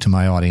him speak to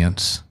my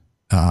audience.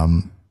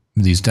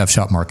 These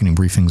DevShop marketing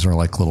briefings are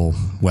like little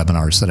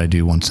webinars that I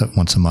do once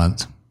a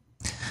month.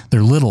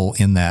 They're little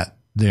in that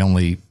the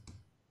only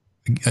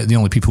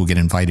people who get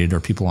invited are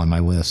people on my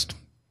list,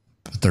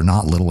 but they're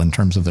not little in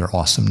terms of their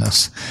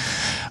awesomeness.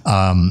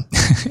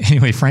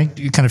 Anyway, Frank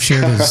kind of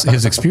shared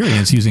his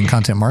experience using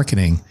content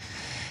marketing,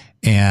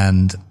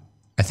 and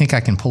I think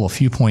I can pull a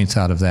few points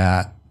out of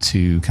that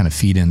to kind of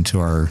feed into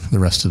the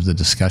rest of the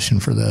discussion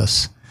for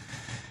this.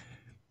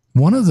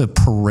 One of the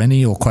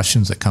perennial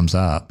questions that comes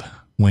up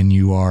when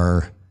you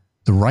are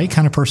the right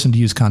kind of person to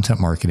use content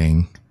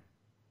marketing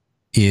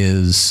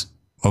is,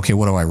 okay,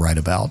 what do I write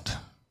about?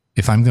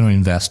 If I'm going to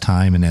invest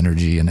time and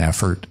energy and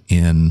effort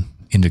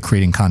into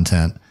creating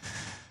content,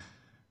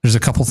 there's a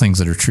couple things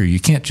that are true. You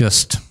can't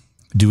just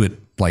do it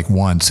like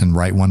once and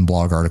write one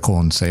blog article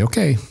and say,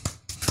 okay,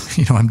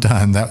 I'm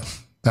done.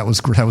 That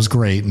was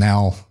great.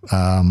 Now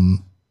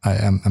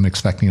I'm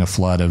expecting a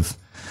flood of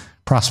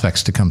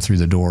prospects to come through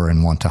the door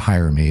and want to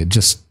hire me. It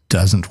just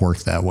doesn't work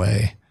that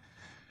way.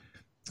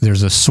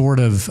 There's a sort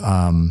of,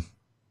 and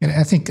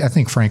I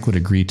think Frank would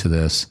agree to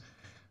this.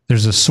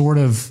 There's a sort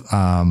of,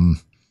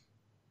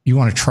 you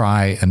want to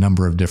try a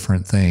number of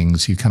different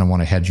things. You kind of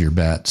want to hedge your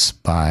bets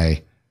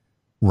by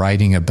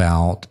writing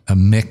about a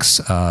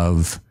mix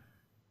of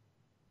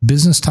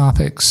business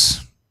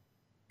topics.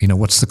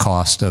 What's the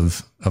cost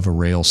of a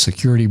Rails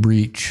security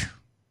breach?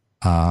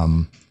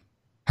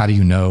 How do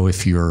you know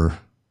if your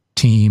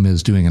team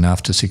is doing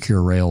enough to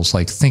secure Rails?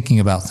 Like thinking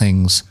about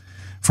things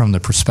from the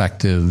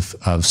perspective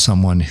of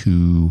someone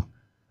who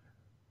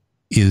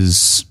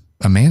is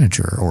a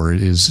manager or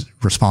is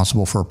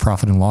responsible for a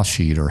profit and loss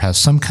sheet or has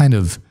some kind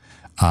of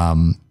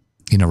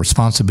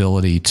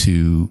responsibility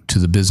to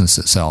the business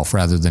itself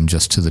rather than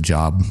just to the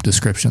job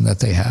description that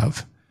they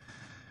have.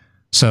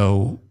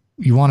 So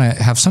you want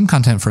to have some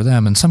content for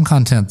them and some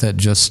content that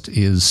just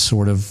is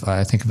sort of,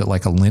 I think of it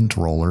like a lint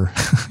roller.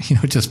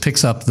 It just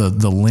picks up the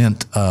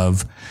lint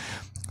of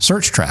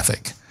search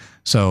traffic.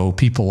 So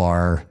people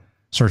are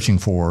searching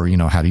for,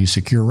 how do you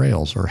secure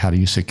Rails, or how do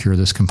you secure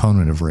this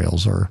component of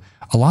Rails, or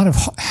a lot of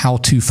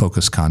how-to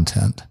focus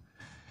content.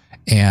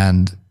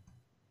 And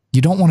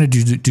you don't want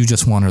to do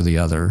just one or the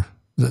other.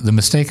 The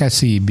mistake I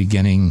see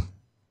beginning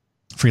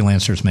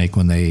freelancers make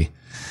when they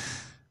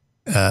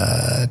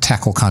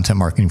tackle content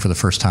marketing for the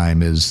first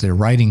time is they're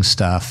writing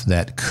stuff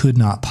that could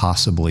not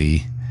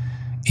possibly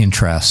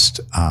interest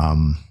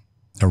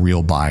a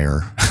real buyer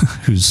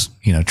who's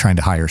trying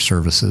to hire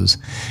services,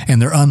 and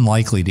they're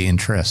unlikely to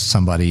interest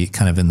somebody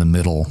kind of in the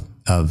middle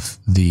of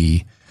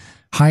the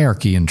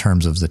hierarchy in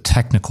terms of the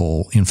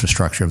technical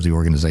infrastructure of the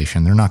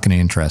organization. They're not going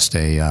to interest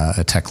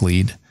a tech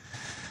lead,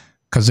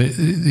 because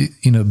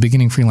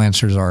beginning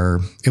freelancers are,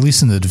 at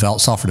least in the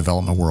software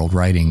development world,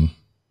 writing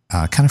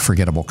kind of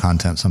forgettable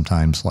content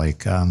sometimes,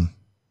 like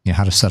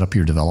how to set up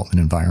your development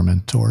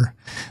environment, or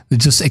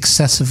just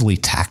excessively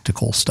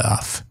tactical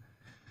stuff.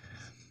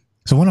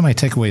 So one of my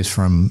takeaways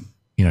from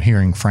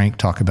hearing Frank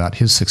talk about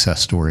his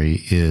success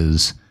story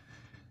is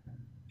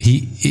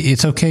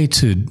it's okay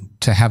to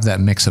have that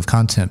mix of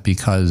content,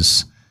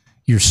 because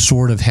you're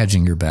sort of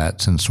hedging your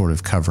bets and sort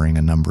of covering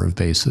a number of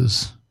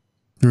bases.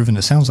 Reuven,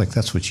 it sounds like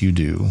that's what you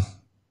do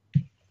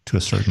to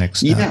a certain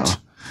extent.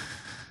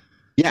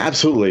 Yeah,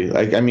 absolutely.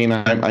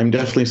 I'm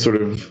definitely sort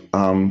of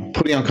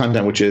putting on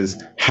content which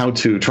is trying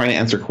to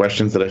answer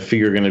questions that I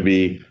figure are going to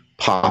be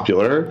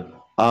popular,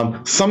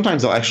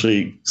 Sometimes I'll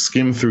actually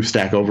skim through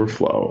Stack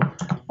Overflow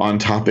on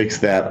topics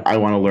that I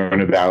want to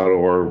learn about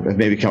or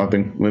maybe come up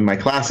in my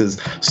classes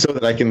so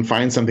that I can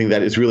find something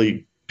that is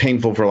really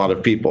painful for a lot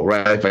of people,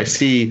 right? If I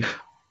see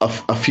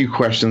a few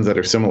questions that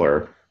are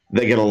similar,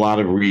 they get a lot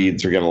of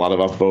reads or get a lot of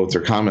upvotes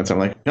or comments. I'm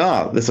like,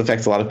 this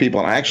affects a lot of people.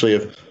 And I actually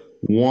have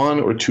 1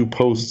 or 2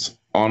 posts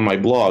on my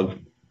blog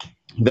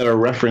that are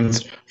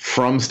referenced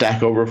from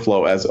Stack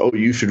Overflow as,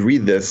 you should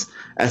read this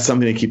as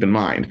something to keep in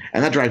mind.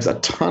 And that drives a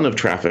ton of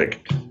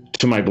traffic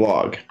to my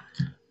blog.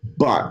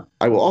 But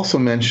I will also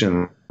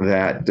mention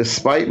that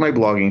despite my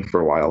blogging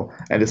for a while,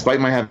 and despite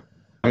my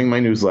having my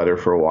newsletter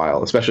for a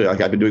while, especially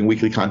like I've been doing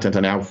weekly content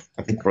now,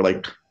 I think for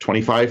like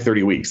 25,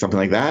 30 weeks, something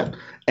like that.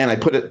 And I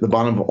put at the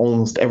bottom of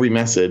almost every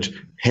message,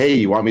 hey,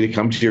 you want me to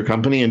come to your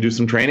company and do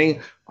some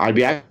training? I'd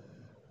be happy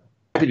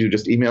to,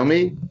 just email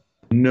me.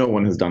 No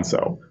one has done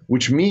so,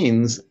 which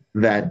means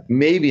that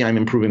maybe I'm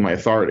improving my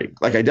authority.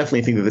 Like I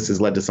definitely think that this has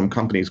led to some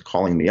companies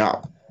calling me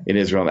up in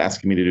Israel and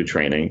asking me to do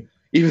training,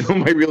 even though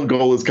my real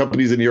goal is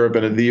companies in Europe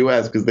and in the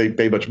US because they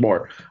pay much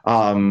more.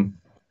 And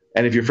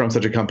if you're from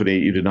such a company,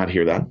 you did not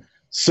hear that.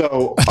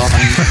 So,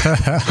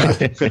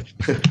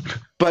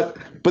 but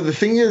the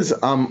thing is,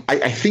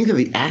 I think that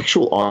the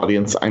actual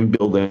audience I'm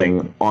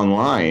building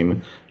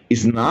online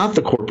is not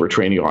the corporate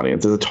training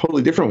audience. It's a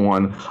totally different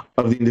one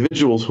of the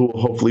individuals who will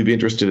hopefully be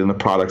interested in the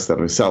products that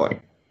I'm selling.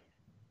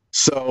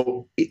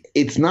 So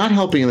it's not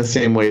helping in the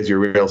same way as your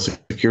real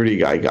security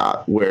guy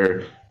got,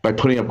 where by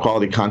putting up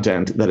quality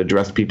content that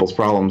addressed people's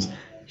problems,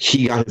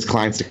 he got his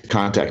clients to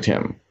contact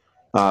him.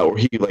 Or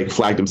he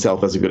flagged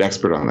himself as a good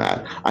expert on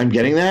that. I'm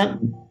getting that,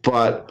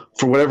 but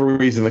for whatever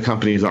reason, the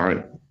companies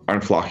aren't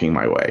flocking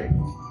my way.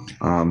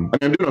 I'm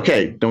doing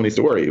okay. No one needs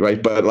to worry,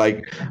 right? But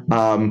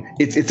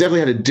it's definitely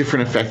had a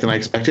different effect than I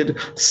expected.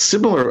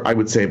 Similar, I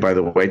would say, by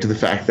the way, to the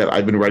fact that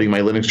I've been writing my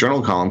Linux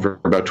journal column for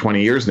about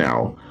 20 years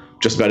now,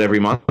 just about every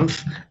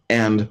month,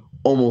 and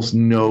almost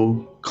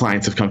no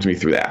clients have come to me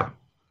through that.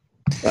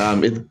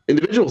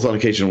 Individuals on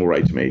occasion will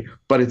write to me,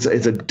 but it's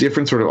a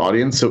different sort of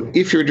audience. So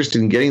if you're interested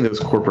in getting those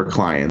corporate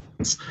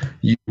clients,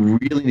 you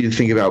really need to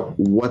think about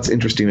what's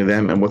interesting to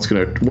them and what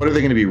are they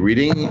going to be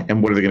reading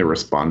and what are they going to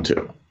respond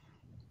to.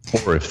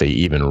 Or if they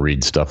even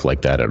read stuff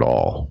like that at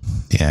all.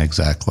 Yeah,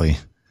 exactly.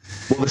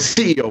 Well, the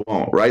CEO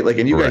won't, right?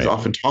 And you guys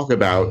often talk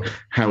about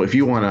how if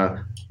you want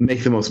to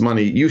make the most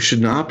money, you should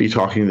not be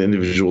talking to the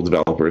individual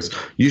developers.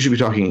 You should be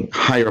talking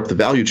higher up the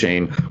value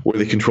chain where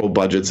they control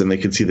budgets and they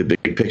can see the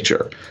big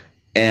picture.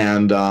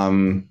 And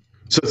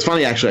so it's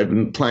funny, actually, I've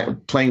been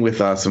playing with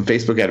some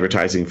Facebook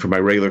advertising for my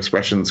regular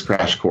expressions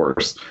crash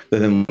course that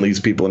then leads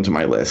people into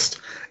my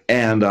list.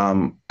 And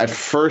at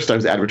first I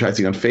was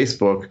advertising on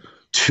Facebook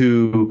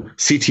to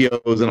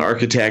CTOs and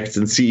architects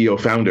and CEO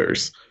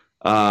founders.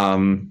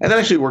 And that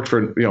actually worked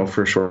for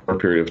a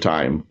short period of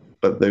time.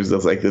 But there's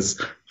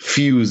this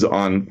fuse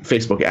on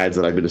Facebook ads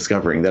that I've been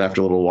discovering that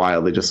after a little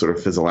while, they just sort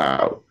of fizzle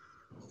out.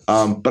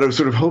 But I was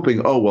sort of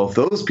hoping, if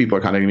those people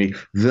are contacting me,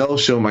 they'll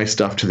show my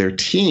stuff to their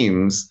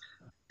teams,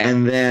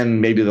 and then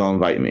maybe they'll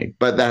invite me.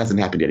 But that hasn't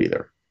happened yet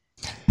either.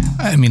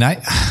 I mean,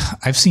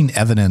 I've seen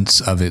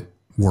evidence of it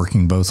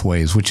working both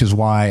ways, which is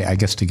why, I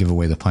guess, to give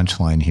away the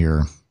punchline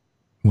here,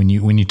 when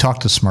you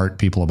talk to smart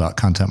people about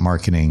content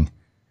marketing,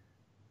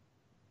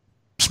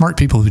 smart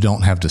people who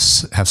don't have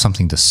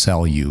something to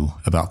sell you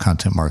about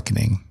content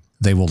marketing,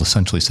 they will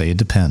essentially say it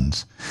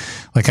depends.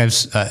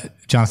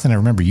 Jonathan, I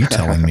remember you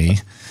telling me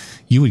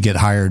you would get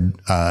hired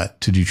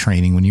to do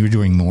training when you were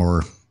doing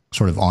more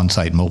sort of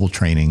on-site mobile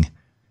training,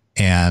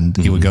 and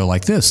it would go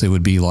like this. It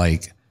would be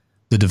like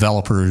the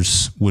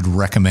developers would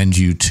recommend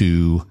you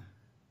to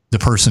the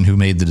person who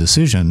made the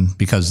decision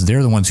because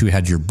they're the ones who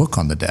had your book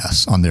on their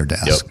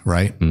desk,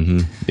 right? Mm-hmm.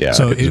 Yeah,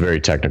 so it's very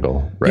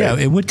technical, right? Yeah,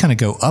 it would kind of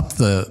go up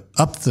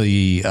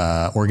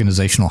the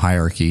organizational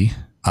hierarchy.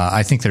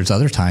 I think there's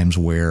other times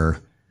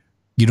where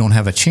you don't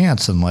have a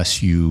chance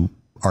unless you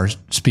are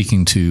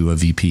speaking to a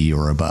VP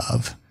or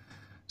above.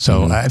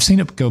 So I've seen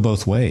it go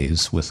both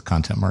ways with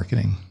content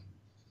marketing.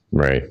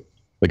 Right.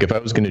 Like if I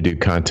was going to do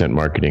content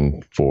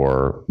marketing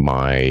for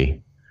my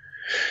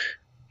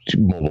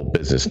mobile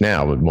business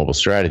now with mobile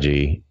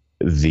strategy,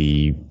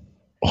 the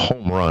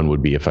home run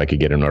would be if I could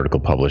get an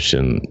article published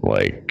in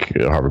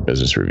Harvard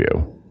Business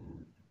Review,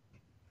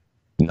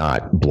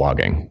 not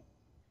blogging.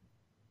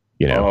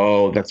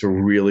 Oh, that's a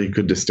really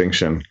good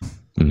distinction.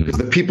 Because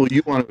the people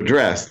you want to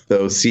address,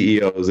 those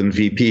CEOs and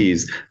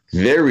VPs,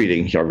 they're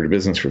reading Harvard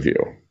Business Review.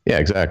 Yeah,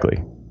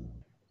 exactly.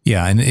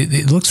 Yeah, and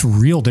it looks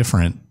real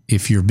different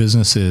if your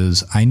business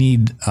is, I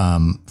need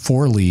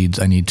 4 leads,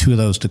 I need 2 of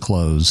those to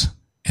close,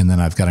 and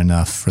then I've got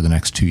enough for the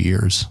next 2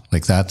 years.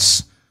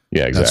 That's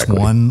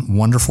one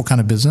wonderful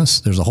kind of business.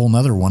 There's a whole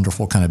nother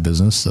wonderful kind of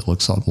business that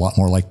looks a lot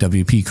more like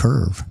WP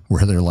Curve,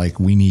 where they're like,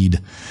 we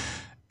need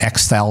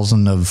X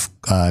thousand of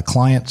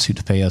clients who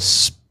to pay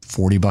us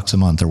 $40 a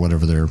month or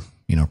whatever their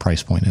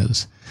price point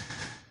is.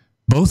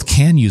 Both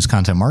can use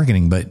content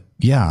marketing, but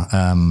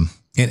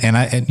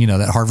And you know,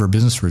 that Harvard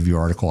Business Review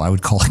article, I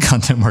would call it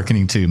content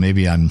marketing too.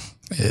 Maybe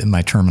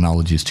my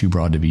terminology is too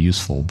broad to be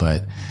useful,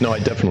 but no, I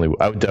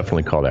would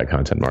definitely call that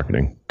content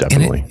marketing.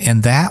 Definitely.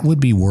 And that would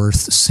be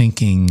worth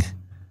sinking,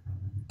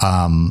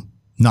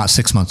 not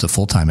 6 months of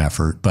full-time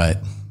effort, but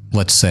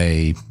let's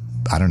say,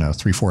 I don't know,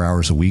 3-4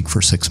 hours a week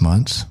for 6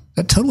 months.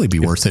 That'd totally be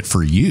worth it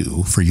for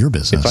you, for your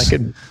business.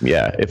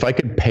 If I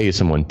could pay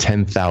someone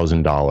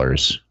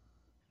 $10,000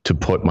 to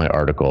put my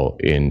article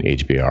in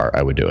HBR,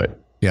 I would do it.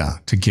 Yeah,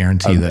 to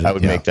guarantee that I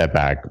would make that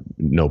back,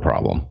 no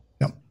problem.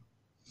 Yep.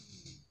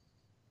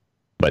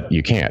 But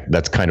you can't.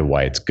 That's kind of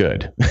why it's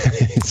good.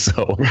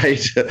 So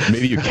right.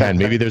 Maybe you can.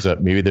 Maybe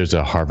there's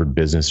a Harvard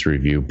Business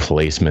Review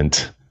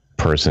placement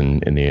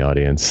person in the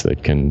audience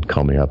that can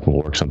call me up and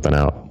we'll work something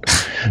out.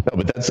 No,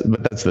 but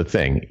that's the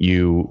thing.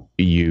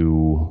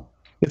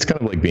 It's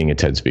kind of like being a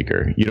TED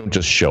speaker. You don't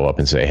just show up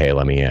and say, "Hey,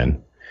 let me in."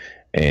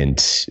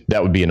 And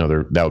that would be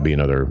another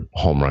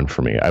home run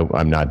for me.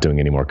 I'm not doing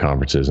any more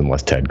conferences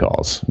unless TED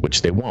calls,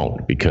 which they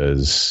won't,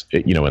 because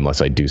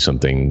unless I do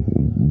something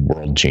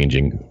world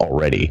changing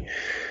already.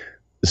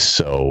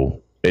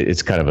 So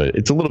it's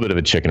a little bit of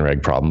a chicken or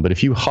egg problem. But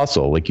if you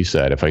hustle, like you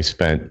said, if I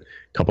spent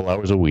a couple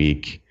hours a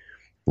week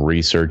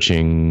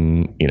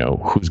researching,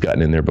 who's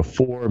gotten in there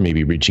before,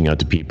 maybe reaching out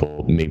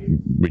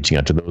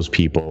to those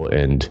people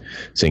and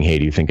saying, "Hey,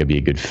 do you think I'd be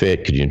a good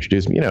fit? Could you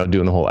introduce me?"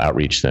 Doing the whole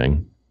outreach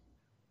thing.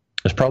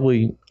 It's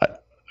probably,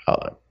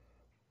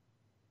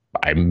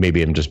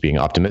 maybe I'm just being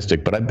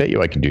optimistic, but I bet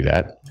you I could do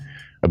that.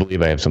 I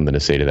believe I have something to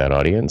say to that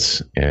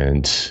audience,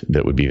 and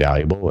that would be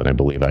valuable. And I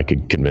believe I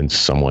could convince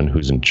someone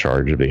who's in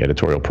charge of the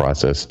editorial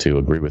process to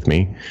agree with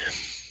me.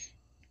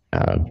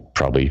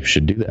 Probably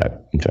should do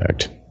that, in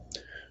fact.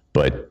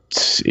 But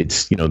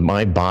it's,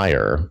 my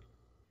buyer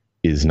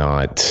is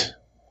not.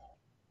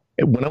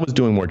 When I was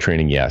doing more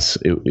training, yes,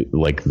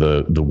 like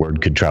the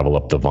word could travel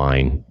up the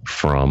vine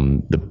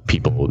from the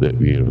people that,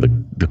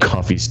 the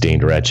coffee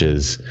stained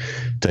wretches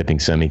typing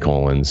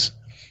semicolons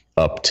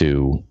up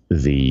to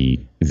the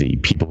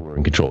people who are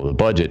in control of the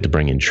budget to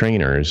bring in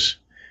trainers,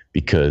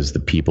 because the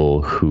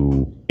people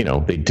who,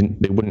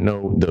 they wouldn't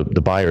know,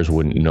 the buyers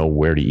wouldn't know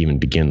where to even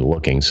begin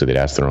looking. So they'd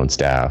ask their own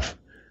staff,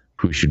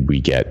 who should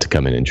we get to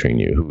come in and train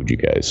you? Who would you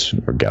guys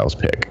or gals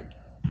pick?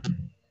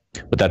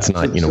 But that's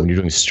not, when you're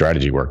doing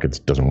strategy work, it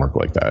doesn't work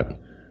like that.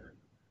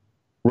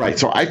 Right.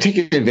 So I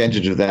take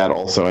advantage of that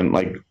also, and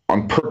like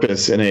on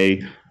purpose in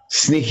a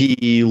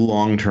sneaky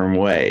long-term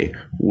way,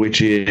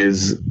 which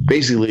is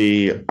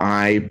basically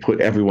I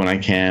put everyone I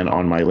can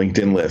on my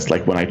LinkedIn list,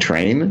 like when I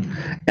train,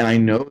 and I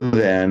know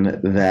then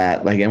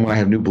that and when I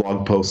have new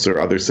blog posts or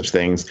other such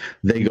things,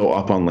 they go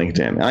up on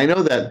LinkedIn. And I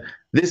know that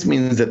this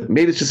means that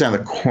maybe it's just out of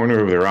the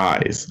corner of their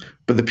eyes,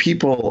 but the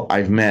people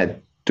I've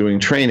met doing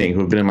training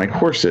who have been in my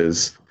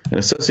courses and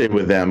associated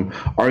with them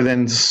are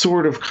then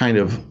sort of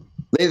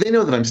they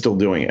know that I'm still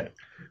doing it,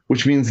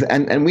 which means,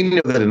 and we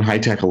know that in high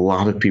tech, a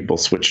lot of people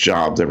switch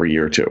jobs every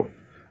year or two.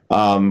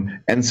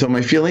 And so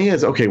my feeling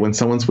is, okay, when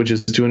someone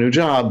switches to a new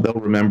job, they'll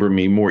remember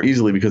me more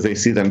easily because they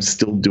see that I'm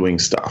still doing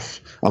stuff.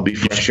 I'll be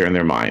fresher in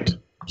their mind.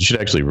 You should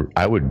actually,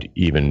 I would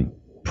even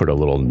put a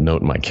little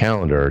note in my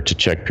calendar to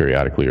check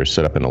periodically or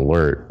set up an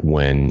alert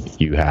when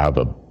you have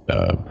a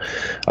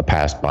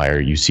past buyer,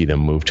 you see them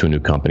move to a new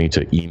company,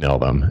 to email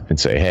them and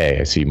say, "Hey,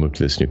 I see you moved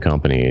to this new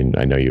company, and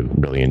I know you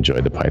really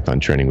enjoyed the Python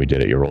training we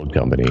did at your old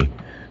company."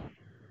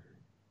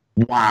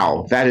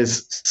 Wow, that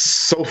is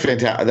so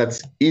fantastic.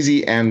 That's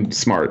easy and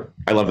smart.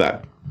 I love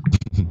that.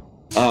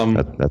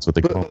 That's what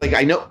they call it.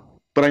 I know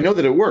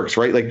that it works,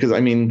 right? Because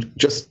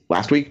just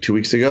last week, 2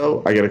 weeks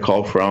ago, I got a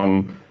call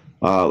from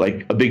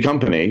a big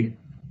company.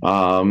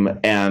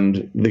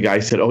 And the guy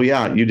said, "Oh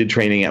yeah, you did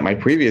training at my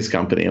previous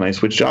company, and I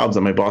switched jobs,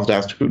 and my boss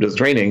asked who does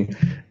training,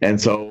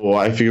 and so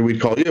I figured we'd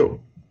call you."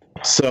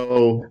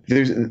 So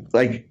there's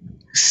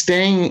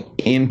staying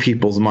in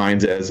people's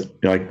minds as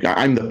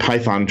I'm the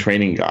Python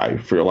training guy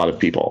for a lot of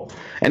people.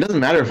 And it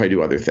doesn't matter if I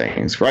do other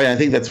things, right? I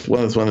think that's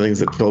one of the things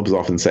that Philip is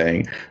often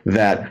saying,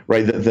 that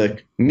the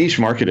niche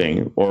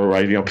marketing or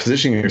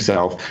positioning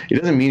yourself,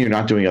 it doesn't mean you're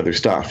not doing other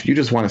stuff. You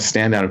just want to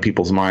stand out in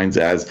people's minds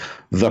as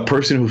the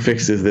person who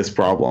fixes this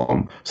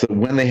problem, so that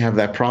when they have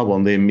that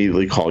problem, they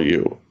immediately call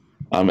you.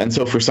 And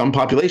so for some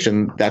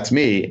population, that's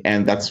me,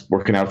 and that's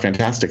working out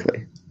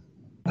fantastically.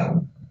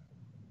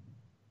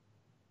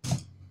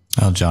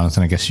 Oh,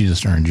 Jonathan, I guess you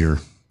just earned your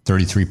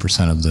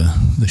 33% of the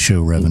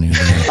show revenue.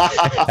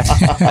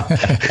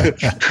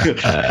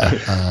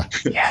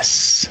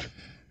 Yes.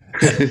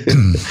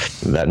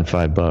 That and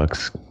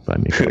 $5. Buy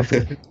me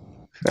coffee.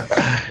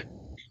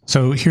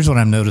 So here's what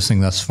I'm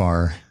noticing thus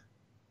far.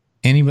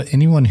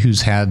 Anyone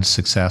who's had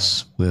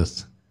success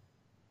with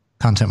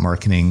content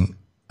marketing,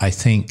 I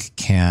think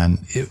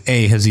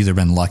has either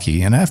been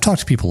lucky. And I've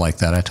talked to people like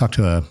that. I talked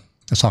to a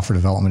software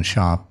development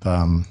shop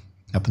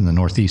up in the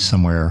Northeast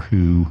somewhere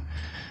who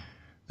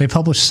they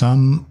published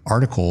some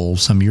article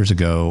some years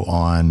ago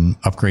on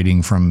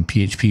upgrading from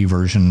PHP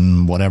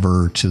version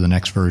whatever to the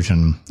next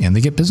version, and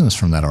they get business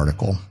from that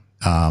article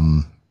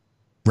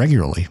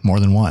regularly, more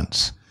than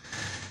once.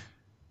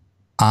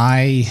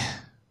 I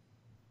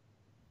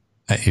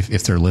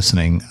if they're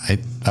listening,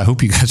 I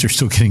hope you guys are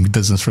still getting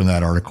business from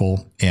that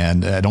article.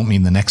 And I don't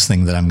mean the next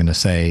thing that I'm going to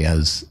say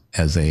as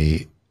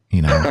a,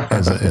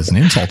 as an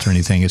insult or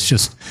anything. It's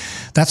just,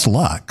 that's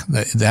luck.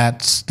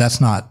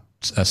 That's not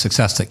a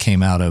success that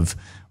came out of,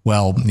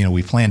 well,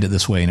 we planned it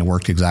this way and it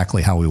worked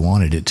exactly how we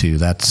wanted it to.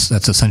 That's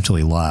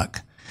essentially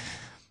luck.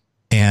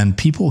 And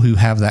people who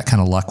have that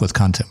kind of luck with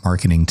content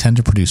marketing tend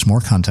to produce more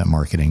content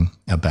marketing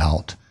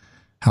about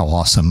how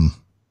awesome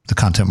the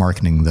content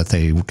marketing that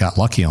they got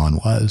lucky on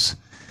was.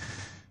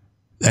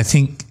 I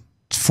think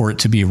for it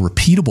to be a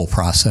repeatable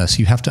process,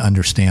 you have to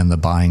understand the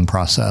buying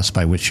process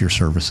by which your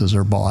services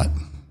are bought.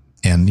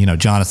 And,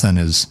 Jonathan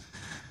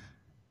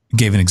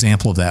gave an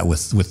example of that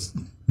with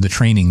the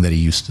training that he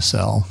used to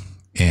sell.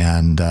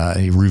 And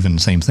Reuven,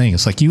 same thing.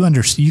 It's like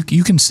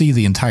you can see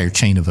the entire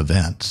chain of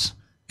events.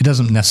 It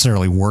doesn't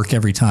necessarily work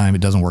every time. It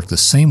doesn't work the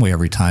same way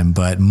every time,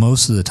 but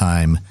most of the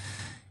time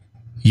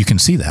you can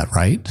see that,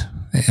 right?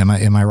 Am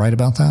I right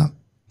about that?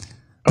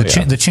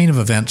 The chain of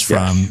events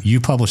from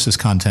you publish this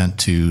content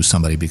to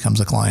somebody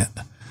becomes a client.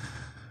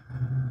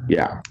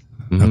 Yeah.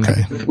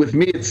 Okay. With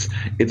me, it's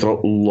a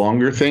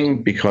longer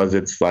thing because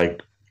it's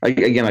like,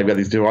 again, I've got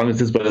these two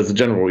audiences, but as a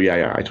general,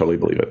 I totally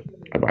believe it.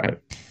 I buy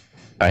it.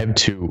 I have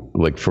two,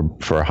 like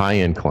for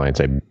high-end clients,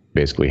 I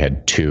basically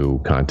had two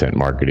content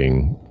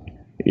marketing.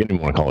 You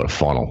didn't want to call it a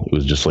funnel. It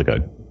was just like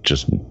it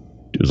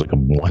was like a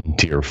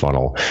one-tier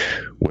funnel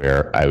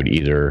where I would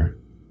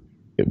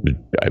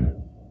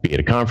I'd be at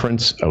a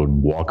conference, I would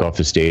walk off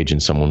the stage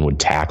and someone would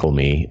tackle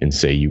me and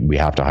say, we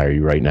have to hire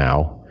you right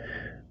now.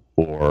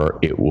 Or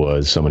it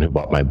was someone who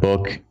bought my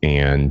book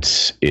and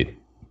it,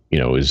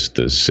 is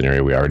the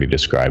scenario we already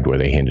described where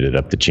they handed it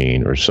up the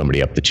chain or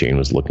somebody up the chain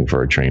was looking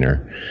for a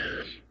trainer.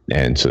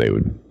 And so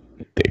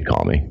they'd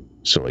call me.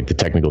 So like the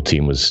technical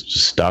team was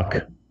stuck.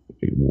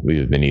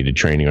 They needed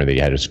training or they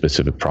had a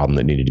specific problem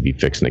that needed to be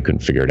fixed and they couldn't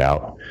figure it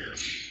out.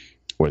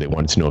 Or they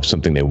wanted to know if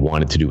something they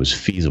wanted to do was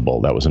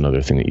feasible. That was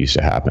another thing that used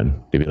to happen.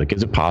 They'd be like,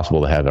 is it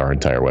possible to have our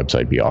entire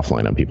website be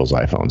offline on people's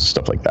iPhones,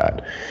 stuff like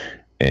that?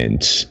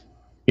 And,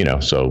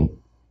 so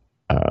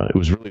it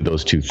was really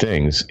those two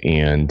things.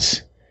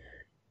 And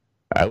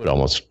I would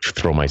almost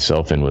throw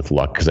myself in with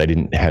luck because I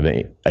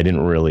didn't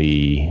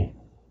really,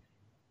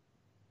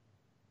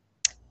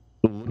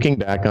 looking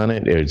back on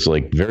it, it's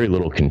like very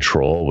little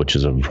control, which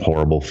is a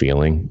horrible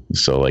feeling.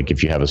 So like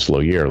if you have a slow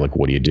year, like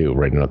what do you do?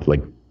 Right?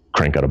 Like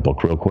crank out a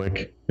book real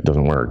quick. It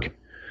doesn't work.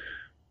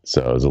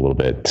 So it was a little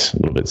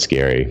bit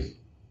scary.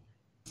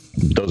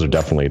 Those are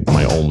definitely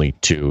my only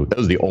two. That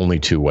was the only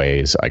two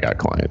ways I got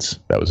clients.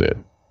 That was it.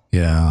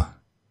 Yeah.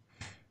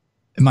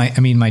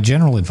 My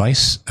general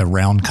advice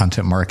around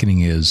content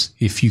marketing is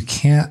if you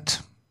can't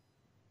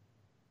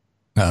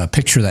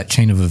picture that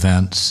chain of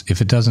events,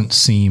 if it doesn't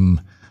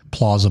seem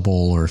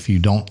plausible or if you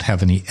don't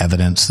have any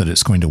evidence that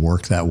it's going to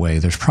work that way,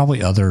 there's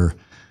probably other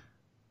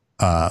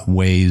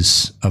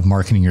ways of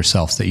marketing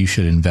yourself that you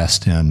should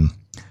invest in,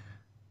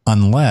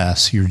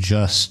 unless you're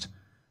just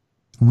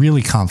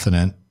really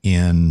confident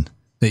in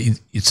that.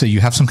 So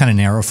you have some kind of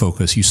narrow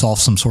focus. You solve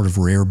some sort of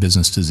rare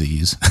business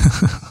disease.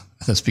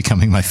 That's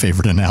becoming my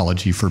favorite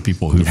analogy for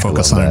people who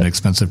focus on an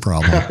expensive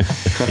problem.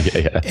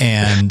 Yeah.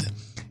 And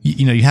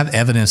you have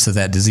evidence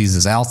that disease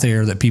is out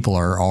there, that people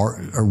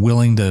are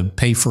willing to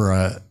pay for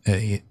a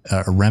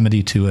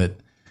remedy to it.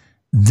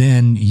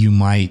 Then you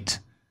might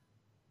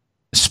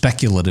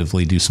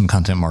speculatively do some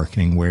content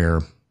marketing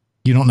where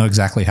you don't know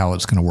exactly how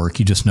it's going to work.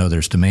 You just know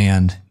there's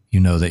demand.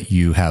 You know that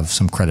you have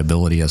some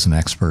credibility as an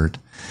expert.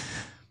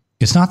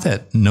 It's not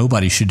that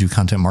nobody should do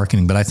content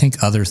marketing, but I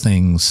think other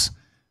things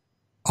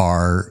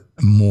are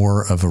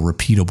more of a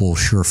repeatable,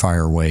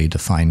 surefire way to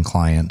find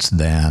clients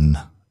than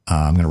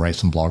I'm going to write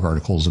some blog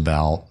articles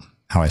about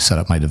how I set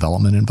up my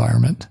development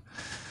environment.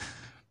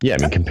 Yeah,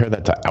 compare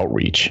that to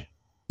outreach.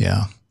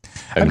 Yeah.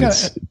 Go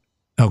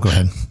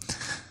ahead.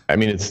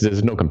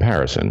 There's no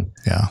comparison.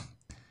 Yeah.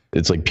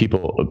 It's like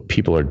people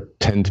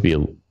tend to be,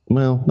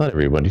 well, not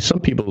everybody. Some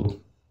people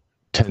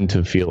tend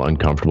to feel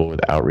uncomfortable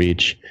with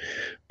outreach,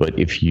 but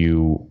if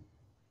you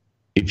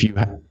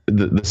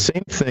the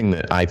same thing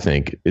that I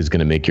think is going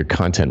to make your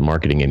content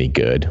marketing any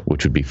good,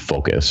 which would be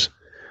focus,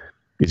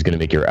 is going to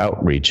make your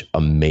outreach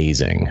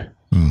amazing.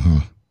 Mm-hmm.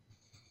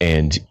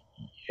 And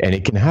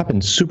it can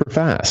happen super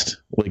fast,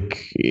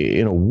 like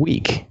in a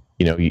week.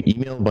 You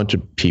email a bunch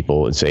of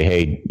people and say,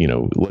 hey,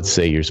 let's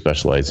say you're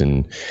specialized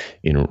in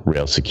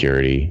rail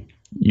security.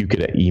 You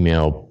could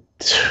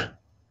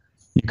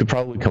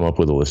probably come up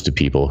with a list of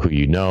people who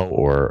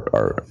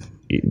or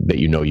that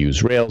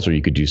use Rails, or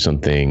you could do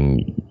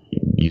something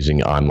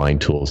using online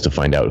tools to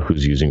find out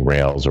who's using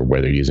Rails or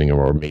where they're using them,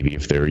 or maybe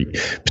if they're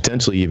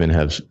potentially even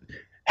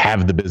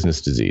have the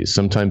business disease.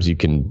 Sometimes you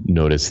can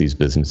notice these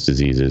business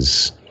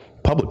diseases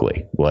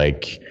publicly.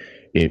 Like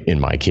in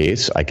my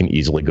case, I can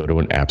easily go to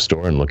an app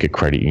store and look at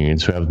credit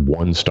unions who have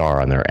 1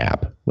 star on their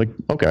app. Like,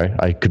 okay,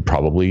 I could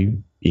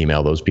probably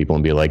email those people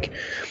and be like,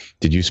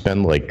 did you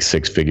spend like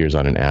 6 figures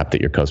on an app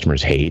that your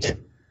customers hate?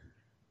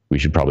 We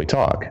should probably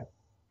talk.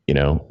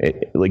 what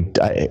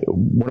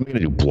am I going to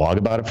do? Blog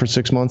about it for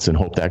 6 months and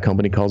hope that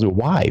company calls me?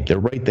 Why? They're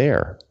right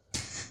there.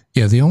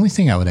 Yeah. The only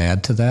thing I would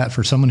add to that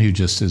for someone who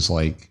just is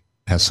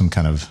has some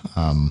kind of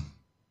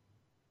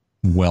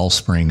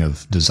wellspring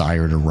of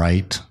desire to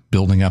write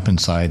building up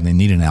inside, and they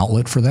need an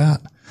outlet for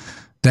that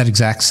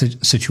exact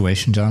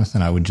situation,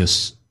 Jonathan, I would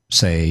just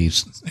say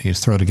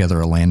throw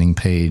together a landing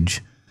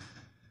page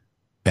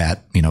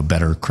at,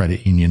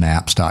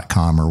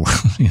 bettercreditunionapps.com or,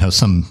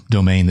 some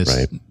domain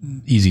that's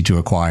easy to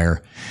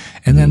acquire,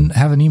 and then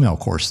have an email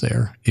course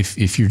there.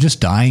 If you're just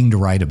dying to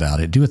write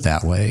about it, do it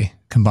that way.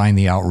 Combine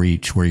the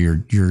outreach where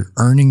you're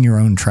earning your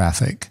own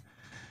traffic,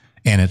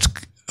 and it's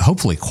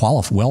hopefully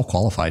well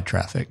qualified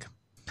traffic.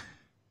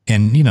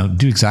 And,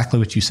 do exactly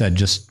what you said,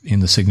 just in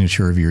the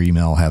signature of your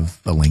email, have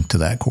a link to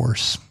that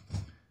course.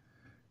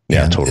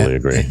 Yeah, totally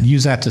agree. And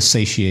use that to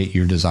satiate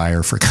your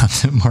desire for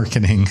content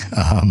marketing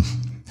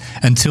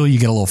until you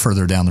get a little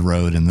further down the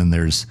road. And then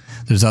there's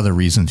other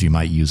reasons you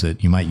might use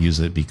it. You might use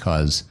it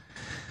because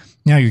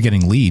now you're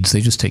getting leads.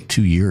 They just take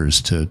 2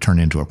 years to turn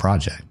into a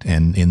project.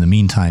 And in the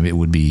meantime, it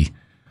would be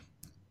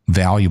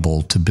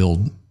valuable to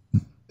build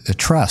a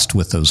trust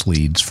with those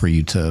leads for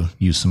you to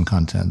use some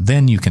content.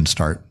 Then you can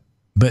start.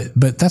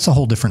 But that's a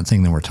whole different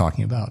thing than we're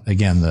talking about.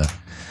 Again, the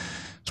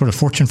sort of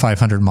Fortune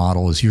 500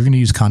 model is you're going to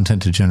use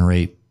content to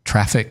generate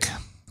traffic,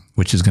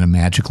 which is going to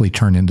magically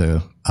turn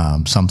into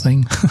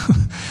something.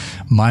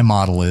 My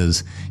model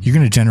is you're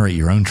going to generate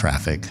your own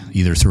traffic,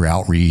 either through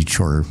outreach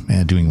or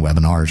doing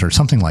webinars or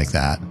something like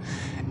that.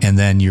 And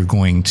then you're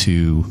going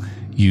to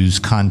use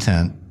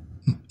content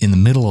in the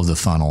middle of the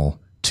funnel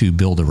to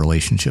build a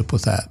relationship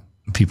with that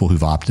people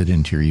who've opted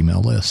into your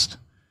email list.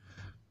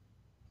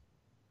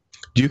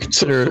 Do you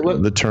consider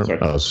the term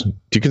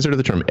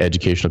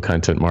educational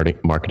content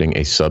marketing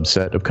a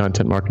subset of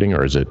content marketing,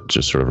 or is it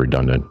just sort of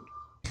redundant?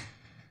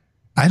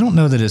 I don't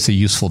know that it's a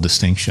useful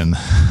distinction.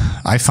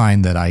 I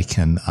find that I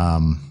can,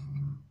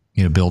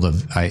 build a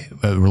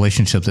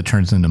relationship that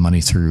turns into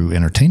money through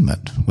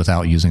entertainment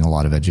without using a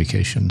lot of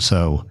education.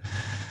 So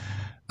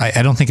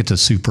I don't think it's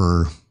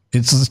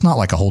it's not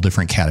like a whole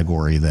different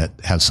category that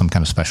has some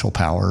kind of special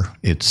power.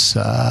 It's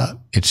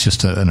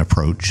just an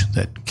approach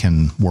that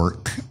can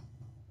work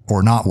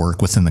or not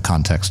work within the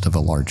context of a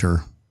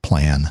larger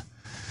plan.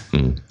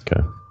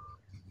 Okay.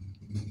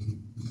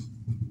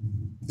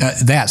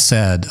 That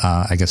said,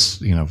 I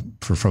guess,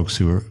 for folks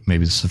who are,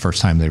 maybe this is the first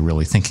time they're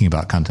really thinking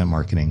about content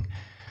marketing,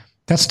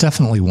 that's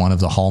definitely one of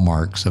the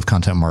hallmarks of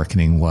content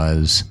marketing.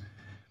 Was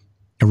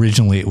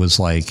originally it was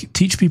like,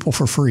 teach people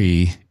for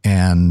free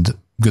and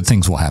good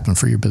things will happen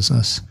for your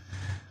business.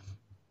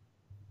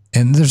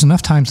 And there's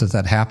enough times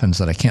that happens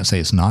that I can't say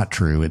it's not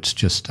true. It's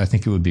just, I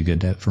think it would be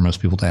good for most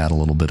people to add a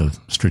little bit of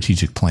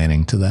strategic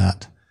planning to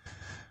that.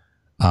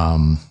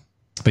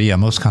 But yeah,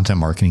 most content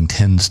marketing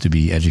tends to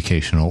be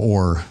educational,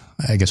 or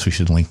I guess we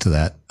should link to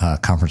that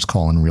conference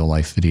call and real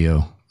life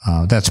video.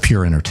 That's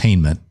pure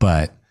entertainment,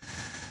 but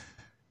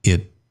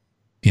it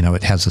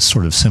has a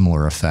sort of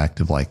similar effect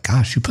of like,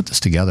 gosh, you put this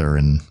together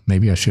and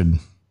maybe I should,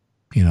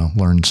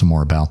 learn some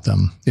more about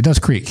them. It does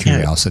create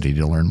curiosity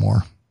to learn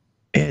more.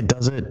 It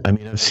doesn't. I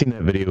mean, I've seen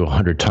that video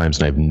 100 times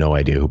and I have no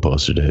idea who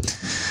posted it.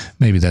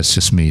 Maybe that's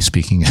just me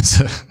speaking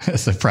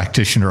as a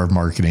practitioner of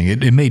marketing.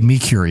 It made me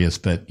curious,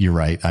 but you're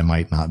right. I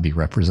might not be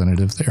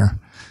representative there.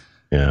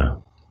 Yeah.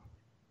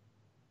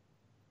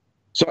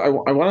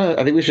 So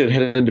I think we should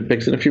head into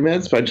picks in a few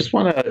minutes, but I just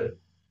want to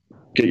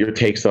get your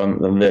takes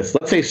on this.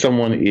 Let's say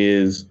someone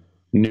is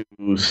new,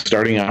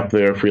 starting up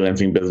their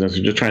freelancing business,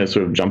 or just trying to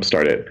sort of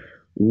jumpstart it.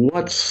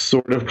 What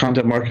sort of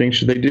content marketing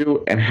should they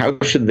do, and how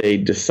should they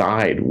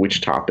decide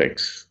which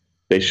topics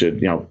they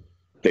should,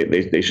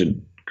 they should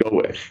go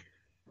with?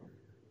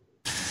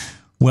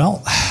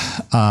 Well,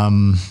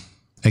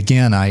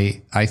 again,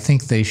 I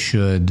think they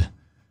should.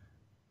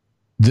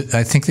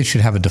 I think they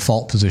should have a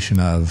default position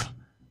of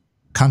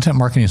content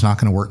marketing is not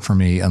going to work for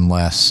me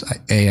unless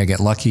A, I get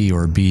lucky,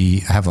 or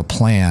B, I have a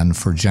plan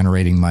for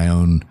generating my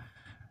own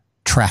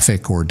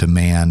traffic or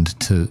demand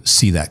to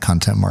see that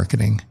content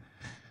marketing,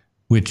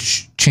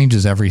 which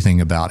changes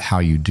everything about how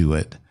you do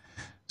it.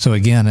 So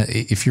again,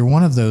 if you're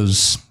one of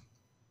those,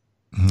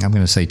 I'm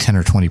going to say 10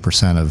 or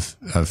 20% of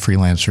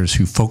freelancers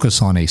who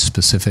focus on a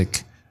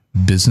specific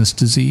business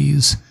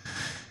disease,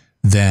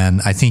 then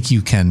I think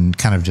you can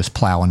kind of just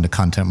plow into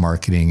content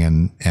marketing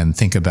and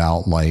think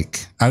about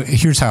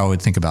here's how I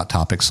would think about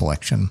topic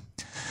selection.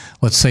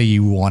 Let's say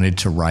you wanted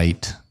to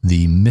write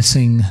the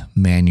missing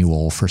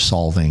manual for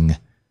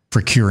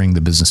curing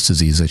the business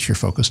disease that you're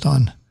focused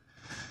on.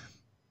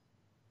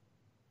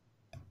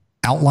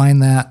 Outline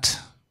that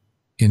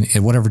in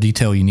whatever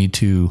detail you need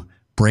to,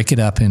 break it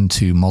up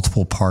into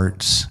multiple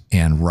parts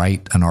and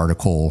write an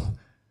article.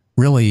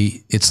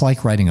 Really, it's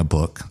like writing a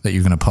book that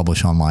you're going to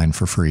publish online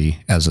for free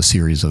as a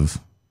series of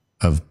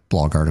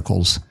blog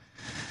articles.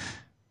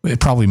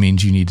 It probably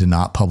means you need to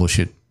not publish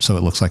it so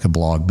it looks like a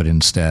blog, but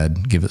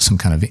instead give it some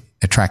kind of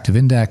attractive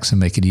index and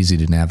make it easy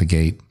to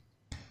navigate.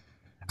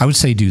 I would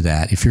say do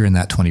that if you're in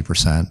that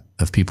 20%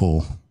 of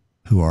people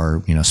who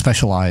are,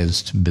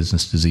 specialized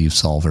business disease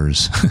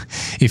solvers.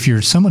 If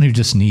you're someone who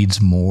just needs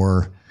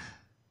more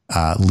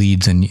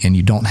leads and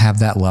you don't have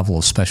that level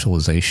of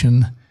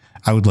specialization,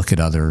 I would look at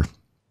other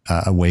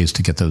ways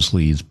to get those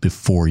leads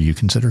before you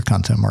consider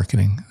content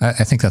marketing.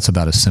 I think that's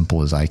about as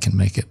simple as I can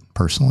make it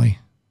personally.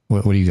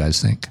 What do you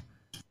guys think?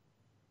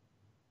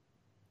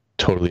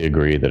 Totally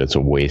agree that it's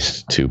a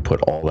waste to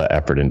put all that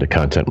effort into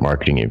content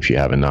marketing if you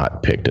have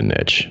not picked a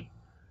niche.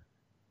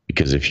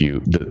 Because if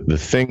you, the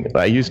thing,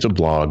 I used to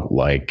blog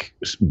like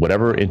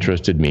whatever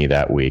interested me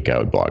that week, I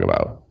would blog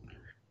about.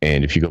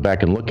 And if you go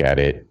back and look at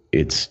it,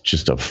 it's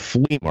just a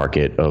flea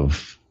market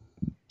of,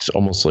 it's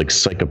almost like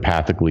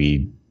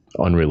psychopathically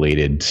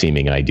unrelated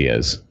seeming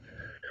ideas.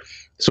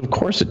 So of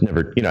course it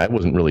never, I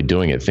wasn't really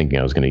doing it thinking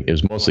it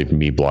was mostly for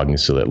me blogging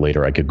so that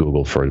later I could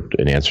Google for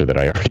an answer that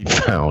I already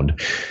found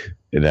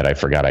that I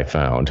forgot I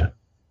found.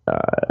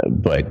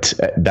 But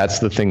that's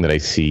the thing that I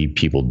see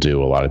people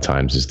do a lot of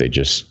times is they're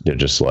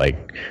just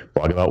like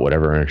blog about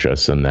whatever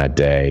interests them that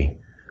day.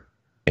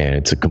 And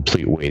it's a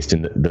complete waste.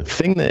 And the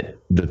thing,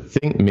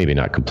 maybe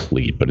not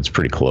complete, but it's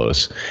pretty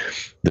close.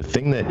 The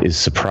thing that is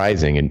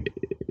surprising and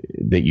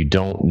that you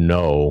don't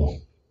know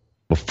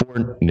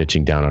before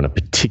niching down on a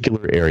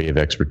particular area of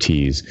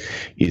expertise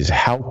is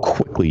how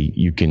quickly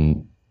you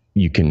can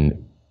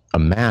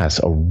amass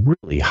a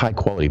really high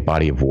quality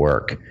body of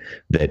work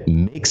that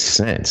makes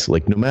sense.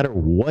 Like no matter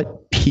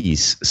what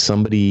piece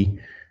somebody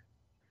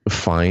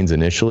finds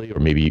initially,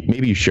 or maybe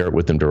you share it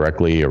with them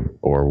directly or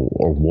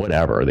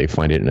whatever, they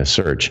find it in a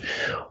search,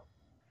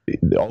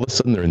 all of a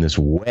sudden they're in this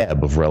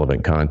web of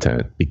relevant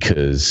content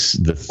because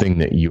the thing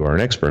that you are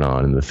an expert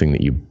on and the thing that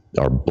you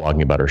are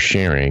blogging about or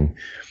sharing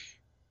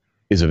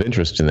is of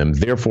interest to them.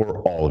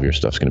 Therefore, all of your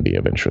stuff's going to be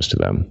of interest to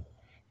them.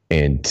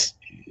 And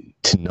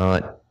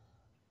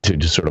to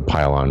just sort of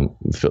pile on,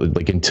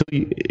 like until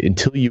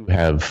you've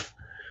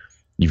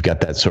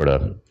got that sort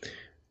of,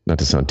 not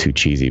to sound too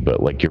cheesy,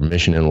 but like your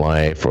mission in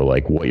life or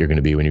like what you're going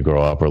to be when you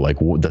grow up or like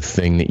the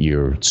thing that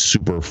you're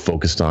super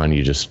focused on,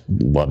 you just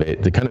love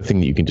it. The kind of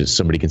thing that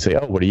somebody can say,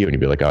 oh, what are you? And you'd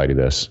be like, oh, I do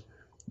this.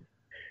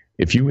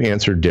 If you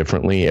answer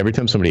differently, every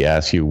time somebody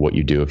asks you what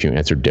you do, if you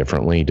answer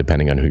differently,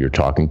 depending on who you're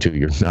talking to,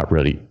 you're not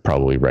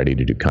probably ready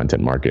to do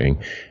content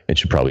marketing and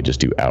should probably just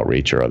do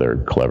outreach or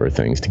other clever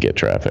things to get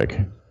traffic.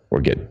 Or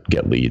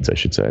get leads, I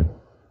should say.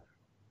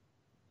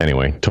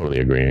 Anyway, totally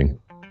agreeing.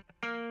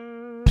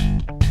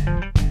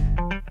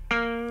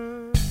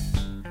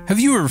 Have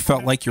you ever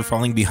felt like you're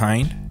falling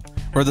behind?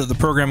 Or that the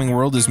programming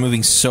world is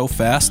moving so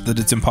fast that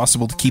it's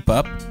impossible to keep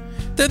up?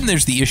 Then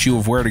there's the issue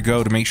of where to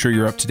go to make sure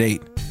you're up to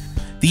date.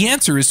 The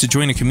answer is to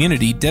join a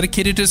community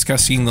dedicated to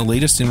discussing the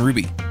latest in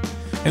Ruby.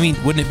 I mean,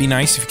 wouldn't it be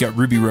nice if you got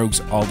Ruby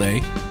Rogues all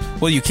day?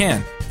 Well, you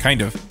can,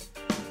 kind of.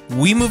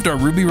 We moved our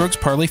Ruby Rogues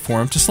Parlay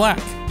forum to Slack.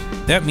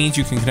 That means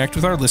you can connect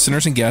with our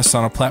listeners and guests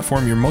on a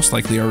platform you're most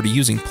likely already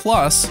using.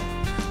 Plus,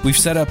 we've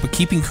set up a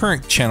Keeping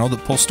Current channel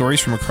that pulls stories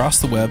from across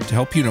the web to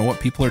help you know what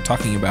people are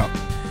talking about.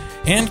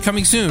 And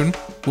coming soon,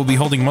 we'll be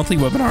holding monthly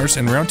webinars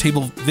and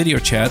roundtable video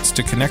chats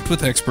to connect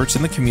with experts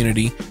in the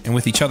community and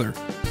with each other.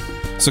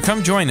 So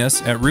come join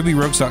us at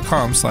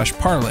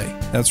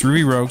rubyrogues.com/parlay. That's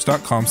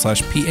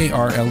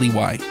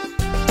rubyrogues.com/PARLEY.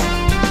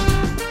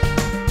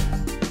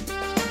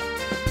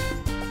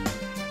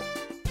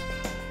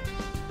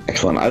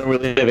 Excellent. I don't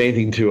really have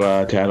anything to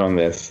add on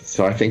this,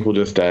 so I think we'll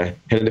just head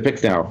into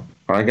picks now.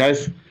 All right,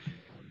 guys?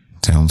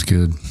 Sounds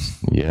good.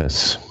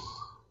 Yes.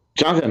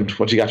 Jonathan,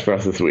 what you got for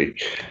us this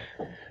week?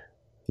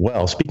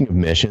 Well, speaking of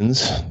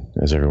missions,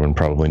 as everyone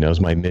probably knows,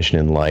 my mission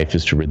in life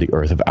is to rid the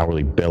earth of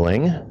hourly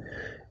billing.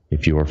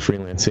 If you are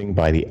freelancing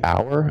by the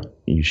hour,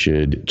 you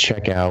should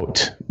check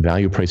out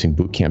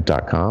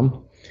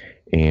valuepricingbootcamp.com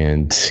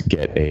and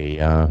get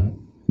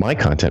my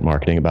content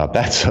marketing about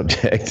that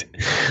subject,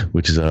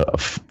 which is a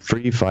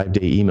free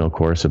 5-day email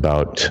course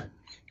about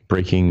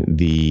breaking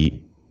the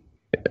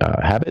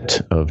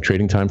habit of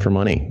trading time for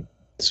money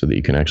so that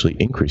you can actually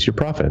increase your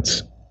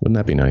profits. Wouldn't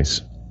that be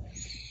nice?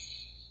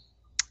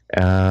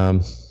 I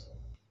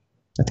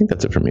think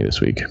that's it for me this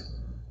week.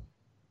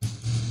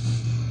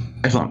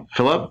 Excellent.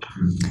 Philip?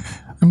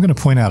 I'm going to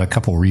point out a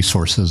couple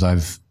resources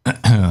I've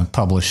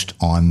published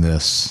on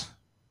this.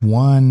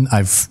 One,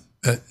 I've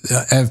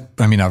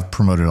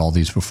promoted all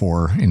these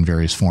before in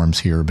various forms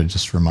here, but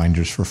just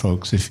reminders for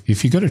folks.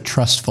 If you go to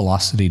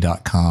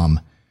trustvelocity.com,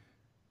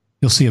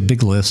 you'll see a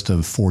big list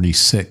of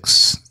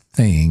 46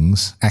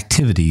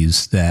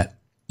 activities that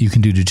you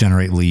can do to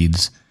generate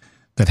leads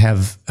that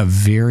have a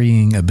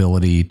varying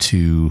ability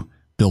to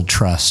build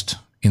trust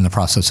in the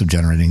process of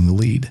generating the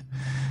lead.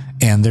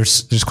 And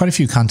there's quite a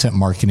few content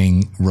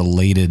marketing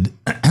related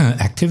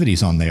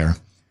activities on there.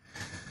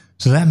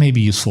 So that may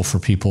be useful for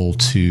people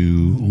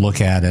to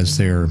look at as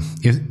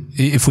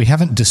if we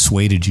haven't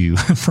dissuaded you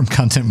from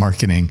content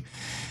marketing,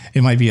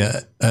 it might be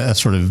a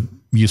sort of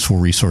useful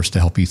resource to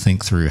help you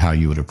think through how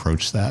you would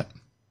approach that.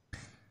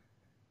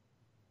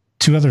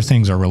 Two other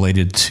things are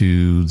related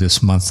to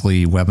this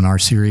monthly webinar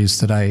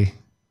series that I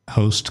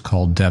host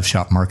called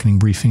DevShop Marketing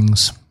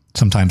Briefings.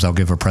 Sometimes I'll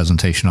give a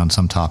presentation on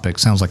some topic.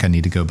 Sounds like I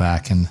need to go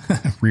back and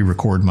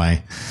re-record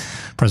my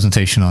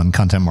presentation on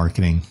content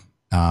marketing.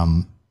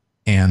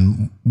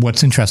 And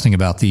what's interesting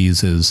about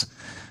these is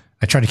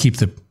I try to keep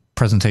the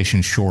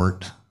presentation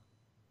short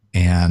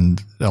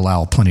and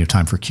allow plenty of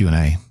time for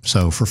Q&A.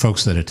 So for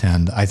folks that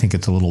attend, I think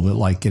it's a little bit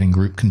like getting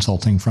group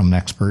consulting from an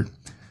expert.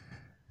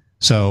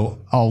 So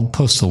I'll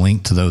post a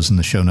link to those in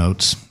the show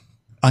notes.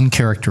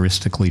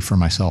 Uncharacteristically for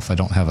myself, I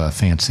don't have a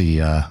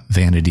fancy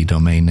vanity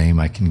domain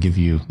name I can give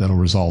you that'll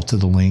resolve to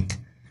the link.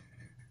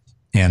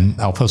 And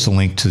I'll post a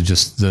link to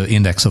just the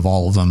index of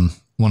all of them.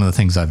 One of the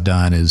things I've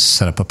done is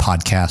set up a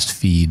podcast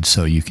feed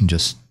so you can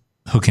just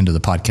hook into the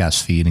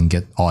podcast feed and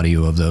get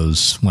audio of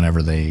those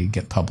whenever they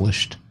get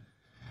published.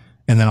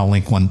 And then I'll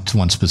link to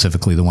one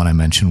specifically, the one I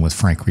mentioned with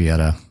Frank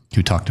Rietta,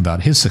 who talked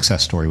about his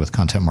success story with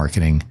content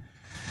marketing,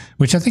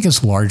 which I think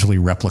is largely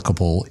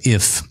replicable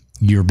if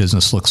your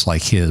business looks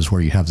like his,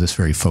 where you have this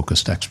very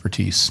focused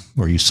expertise,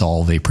 where you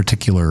solve a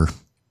particular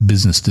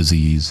business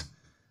disease.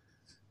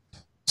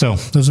 So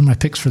those are my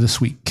picks for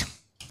this week.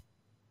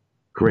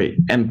 Great.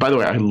 And by the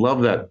way, I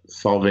love that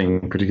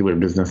solving particular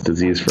business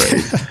disease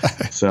phrase.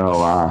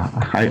 So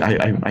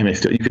I may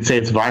still, you could say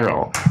it's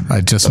viral.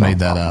 I just made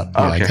that up.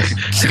 Okay.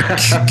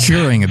 Yeah,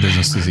 curing a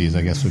business disease,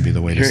 I guess, would be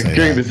the way to say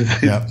curing that. Business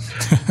disease.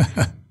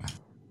 Yep.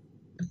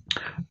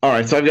 All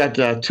right. So I've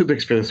got 2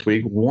 picks for this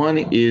week. One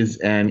is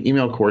an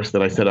email course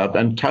that I set up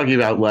and talking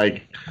about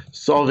like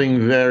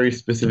solving very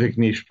specific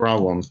niche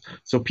problems.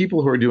 So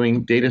people who are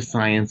doing data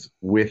science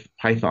with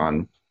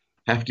Python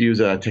have to use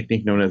a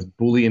technique known as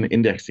Boolean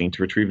indexing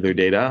to retrieve their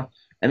data.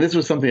 And this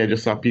was something I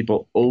just saw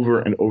people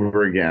over and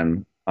over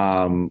again,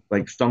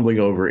 like stumbling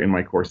over in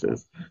my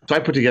courses. So I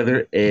put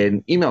together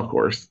an email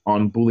course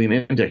on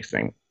Boolean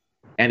indexing.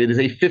 And it is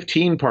a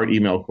 15-part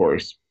email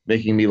course,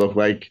 making me look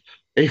like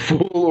a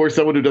fool or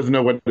someone who doesn't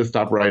know when to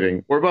stop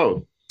writing, or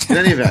both. In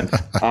any event,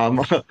 a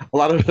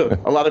lot of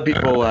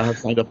people have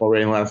signed up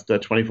already in the last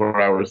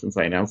 24 hours since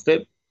I announced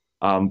it.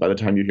 By the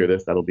time you hear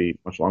this, that'll be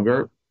much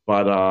longer.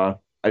 But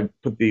I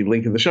put the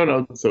link in the show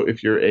notes. So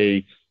if you're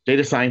a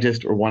data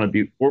scientist or want to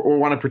be or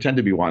want to pretend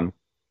to be one,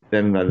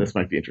 then this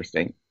might be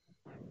interesting.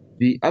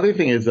 The other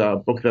thing is a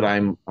book that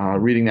I'm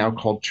reading now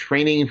called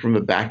Training from the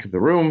Back of the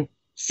Room,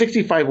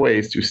 65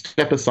 Ways to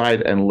Step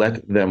Aside and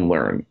Let Them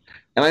Learn.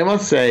 And I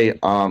must say,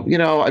 I've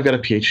got a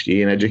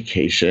PhD in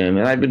education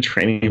and I've been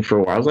training for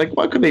a while. I was like,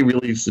 what could they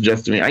really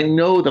suggest to me? I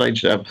know that I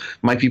should have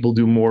my people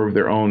do more of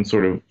their own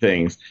sort of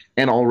things.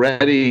 And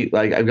already,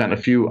 like, I've gotten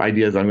a few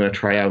ideas I'm going to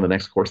try out in the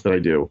next course that I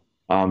do.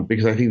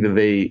 Because I think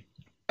that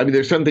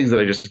there's some things that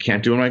I just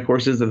can't do in my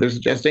courses that they're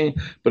suggesting,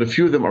 but a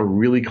few of them are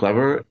really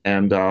clever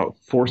and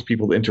force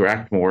people to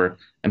interact more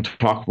and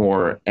talk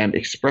more and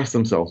express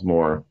themselves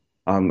more.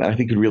 And I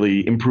think could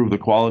really improve the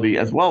quality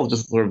as well,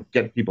 just sort of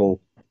get people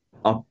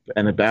up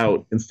and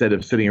about instead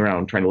of sitting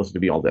around trying to listen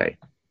to me all day.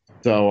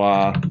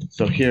 So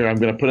here I'm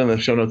going to put in the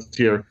show notes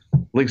here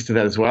links to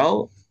that as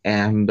well,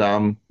 and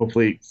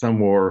hopefully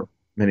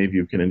many of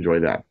you can enjoy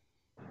that.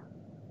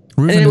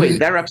 Reuven, anyway,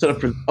 that wraps it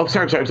up for. Oh,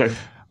 sorry. I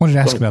wanted to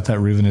ask about that,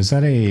 Reuven. Is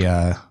that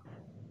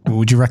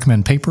would you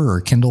recommend paper or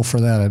Kindle for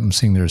that? I'm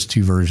seeing there's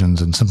 2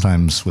 versions, and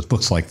sometimes with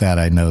books like that,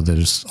 I know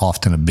there's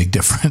often a big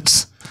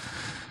difference.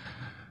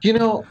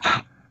 I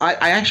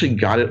actually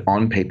got it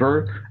on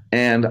paper,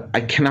 and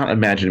I cannot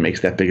imagine it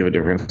makes that big of a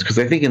difference, because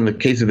I think in the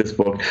case of this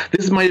book,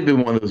 this might have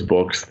been one of those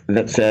books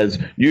that says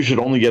you should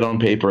only get on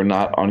paper,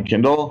 not on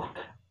Kindle.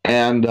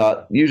 And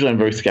usually I'm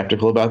very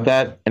skeptical about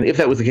that. And if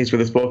that was the case for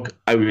this book,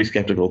 I would be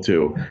skeptical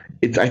too.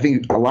 It's, I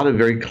think, a lot of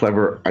very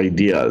clever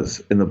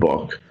ideas in the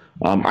book.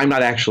 I'm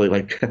not actually,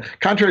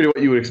 contrary to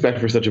what you would expect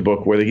for such a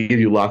book where they give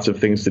you lots of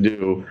things to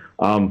do.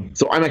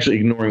 So I'm actually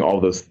ignoring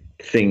all those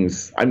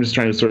things. I'm just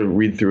trying to sort of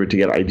read through it to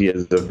get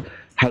ideas of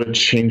how to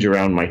change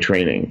around my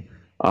training,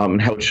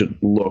 how it should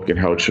look and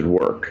how it should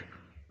work.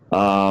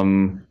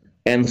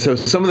 And so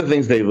some of the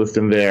things they list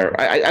in there,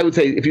 I would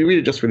say if you read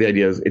it just for the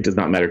ideas, it does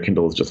not matter.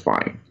 Kindle is just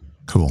fine.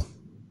 Cool.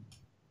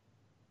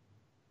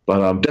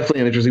 But definitely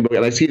an interesting book.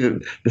 And I see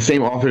that the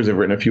same authors have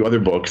written a few other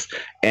books.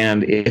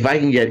 And if I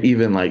can get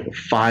even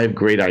 5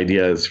 great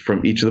ideas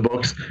from each of the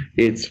books,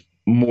 it's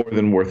more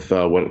than worth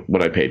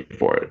what I paid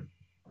for it.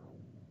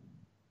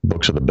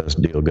 Books are the best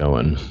deal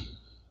going.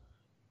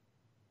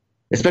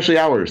 Especially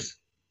ours,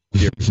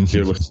 dear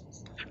listeners.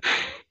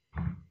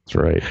 That's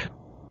right.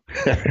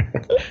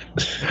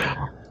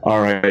 All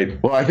right.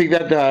 Well, I think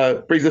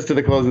that brings us to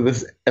the close of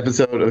this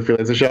episode of the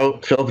Freelancer Show.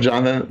 Philip,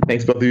 Jonathan,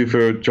 thanks both of you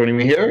for joining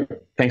me here.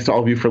 Thanks to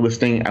all of you for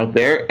listening out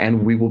there,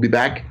 and we will be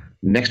back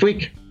next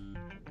week.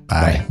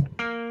 Bye.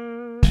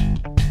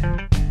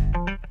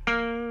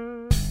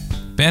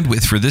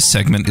 Bandwidth for this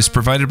segment is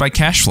provided by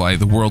CacheFly,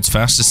 the world's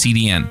fastest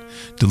CDN.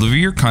 Deliver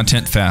your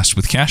content fast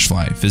with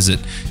CacheFly. Visit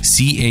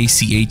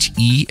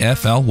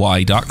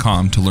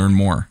CACHEFLY.com to learn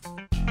more.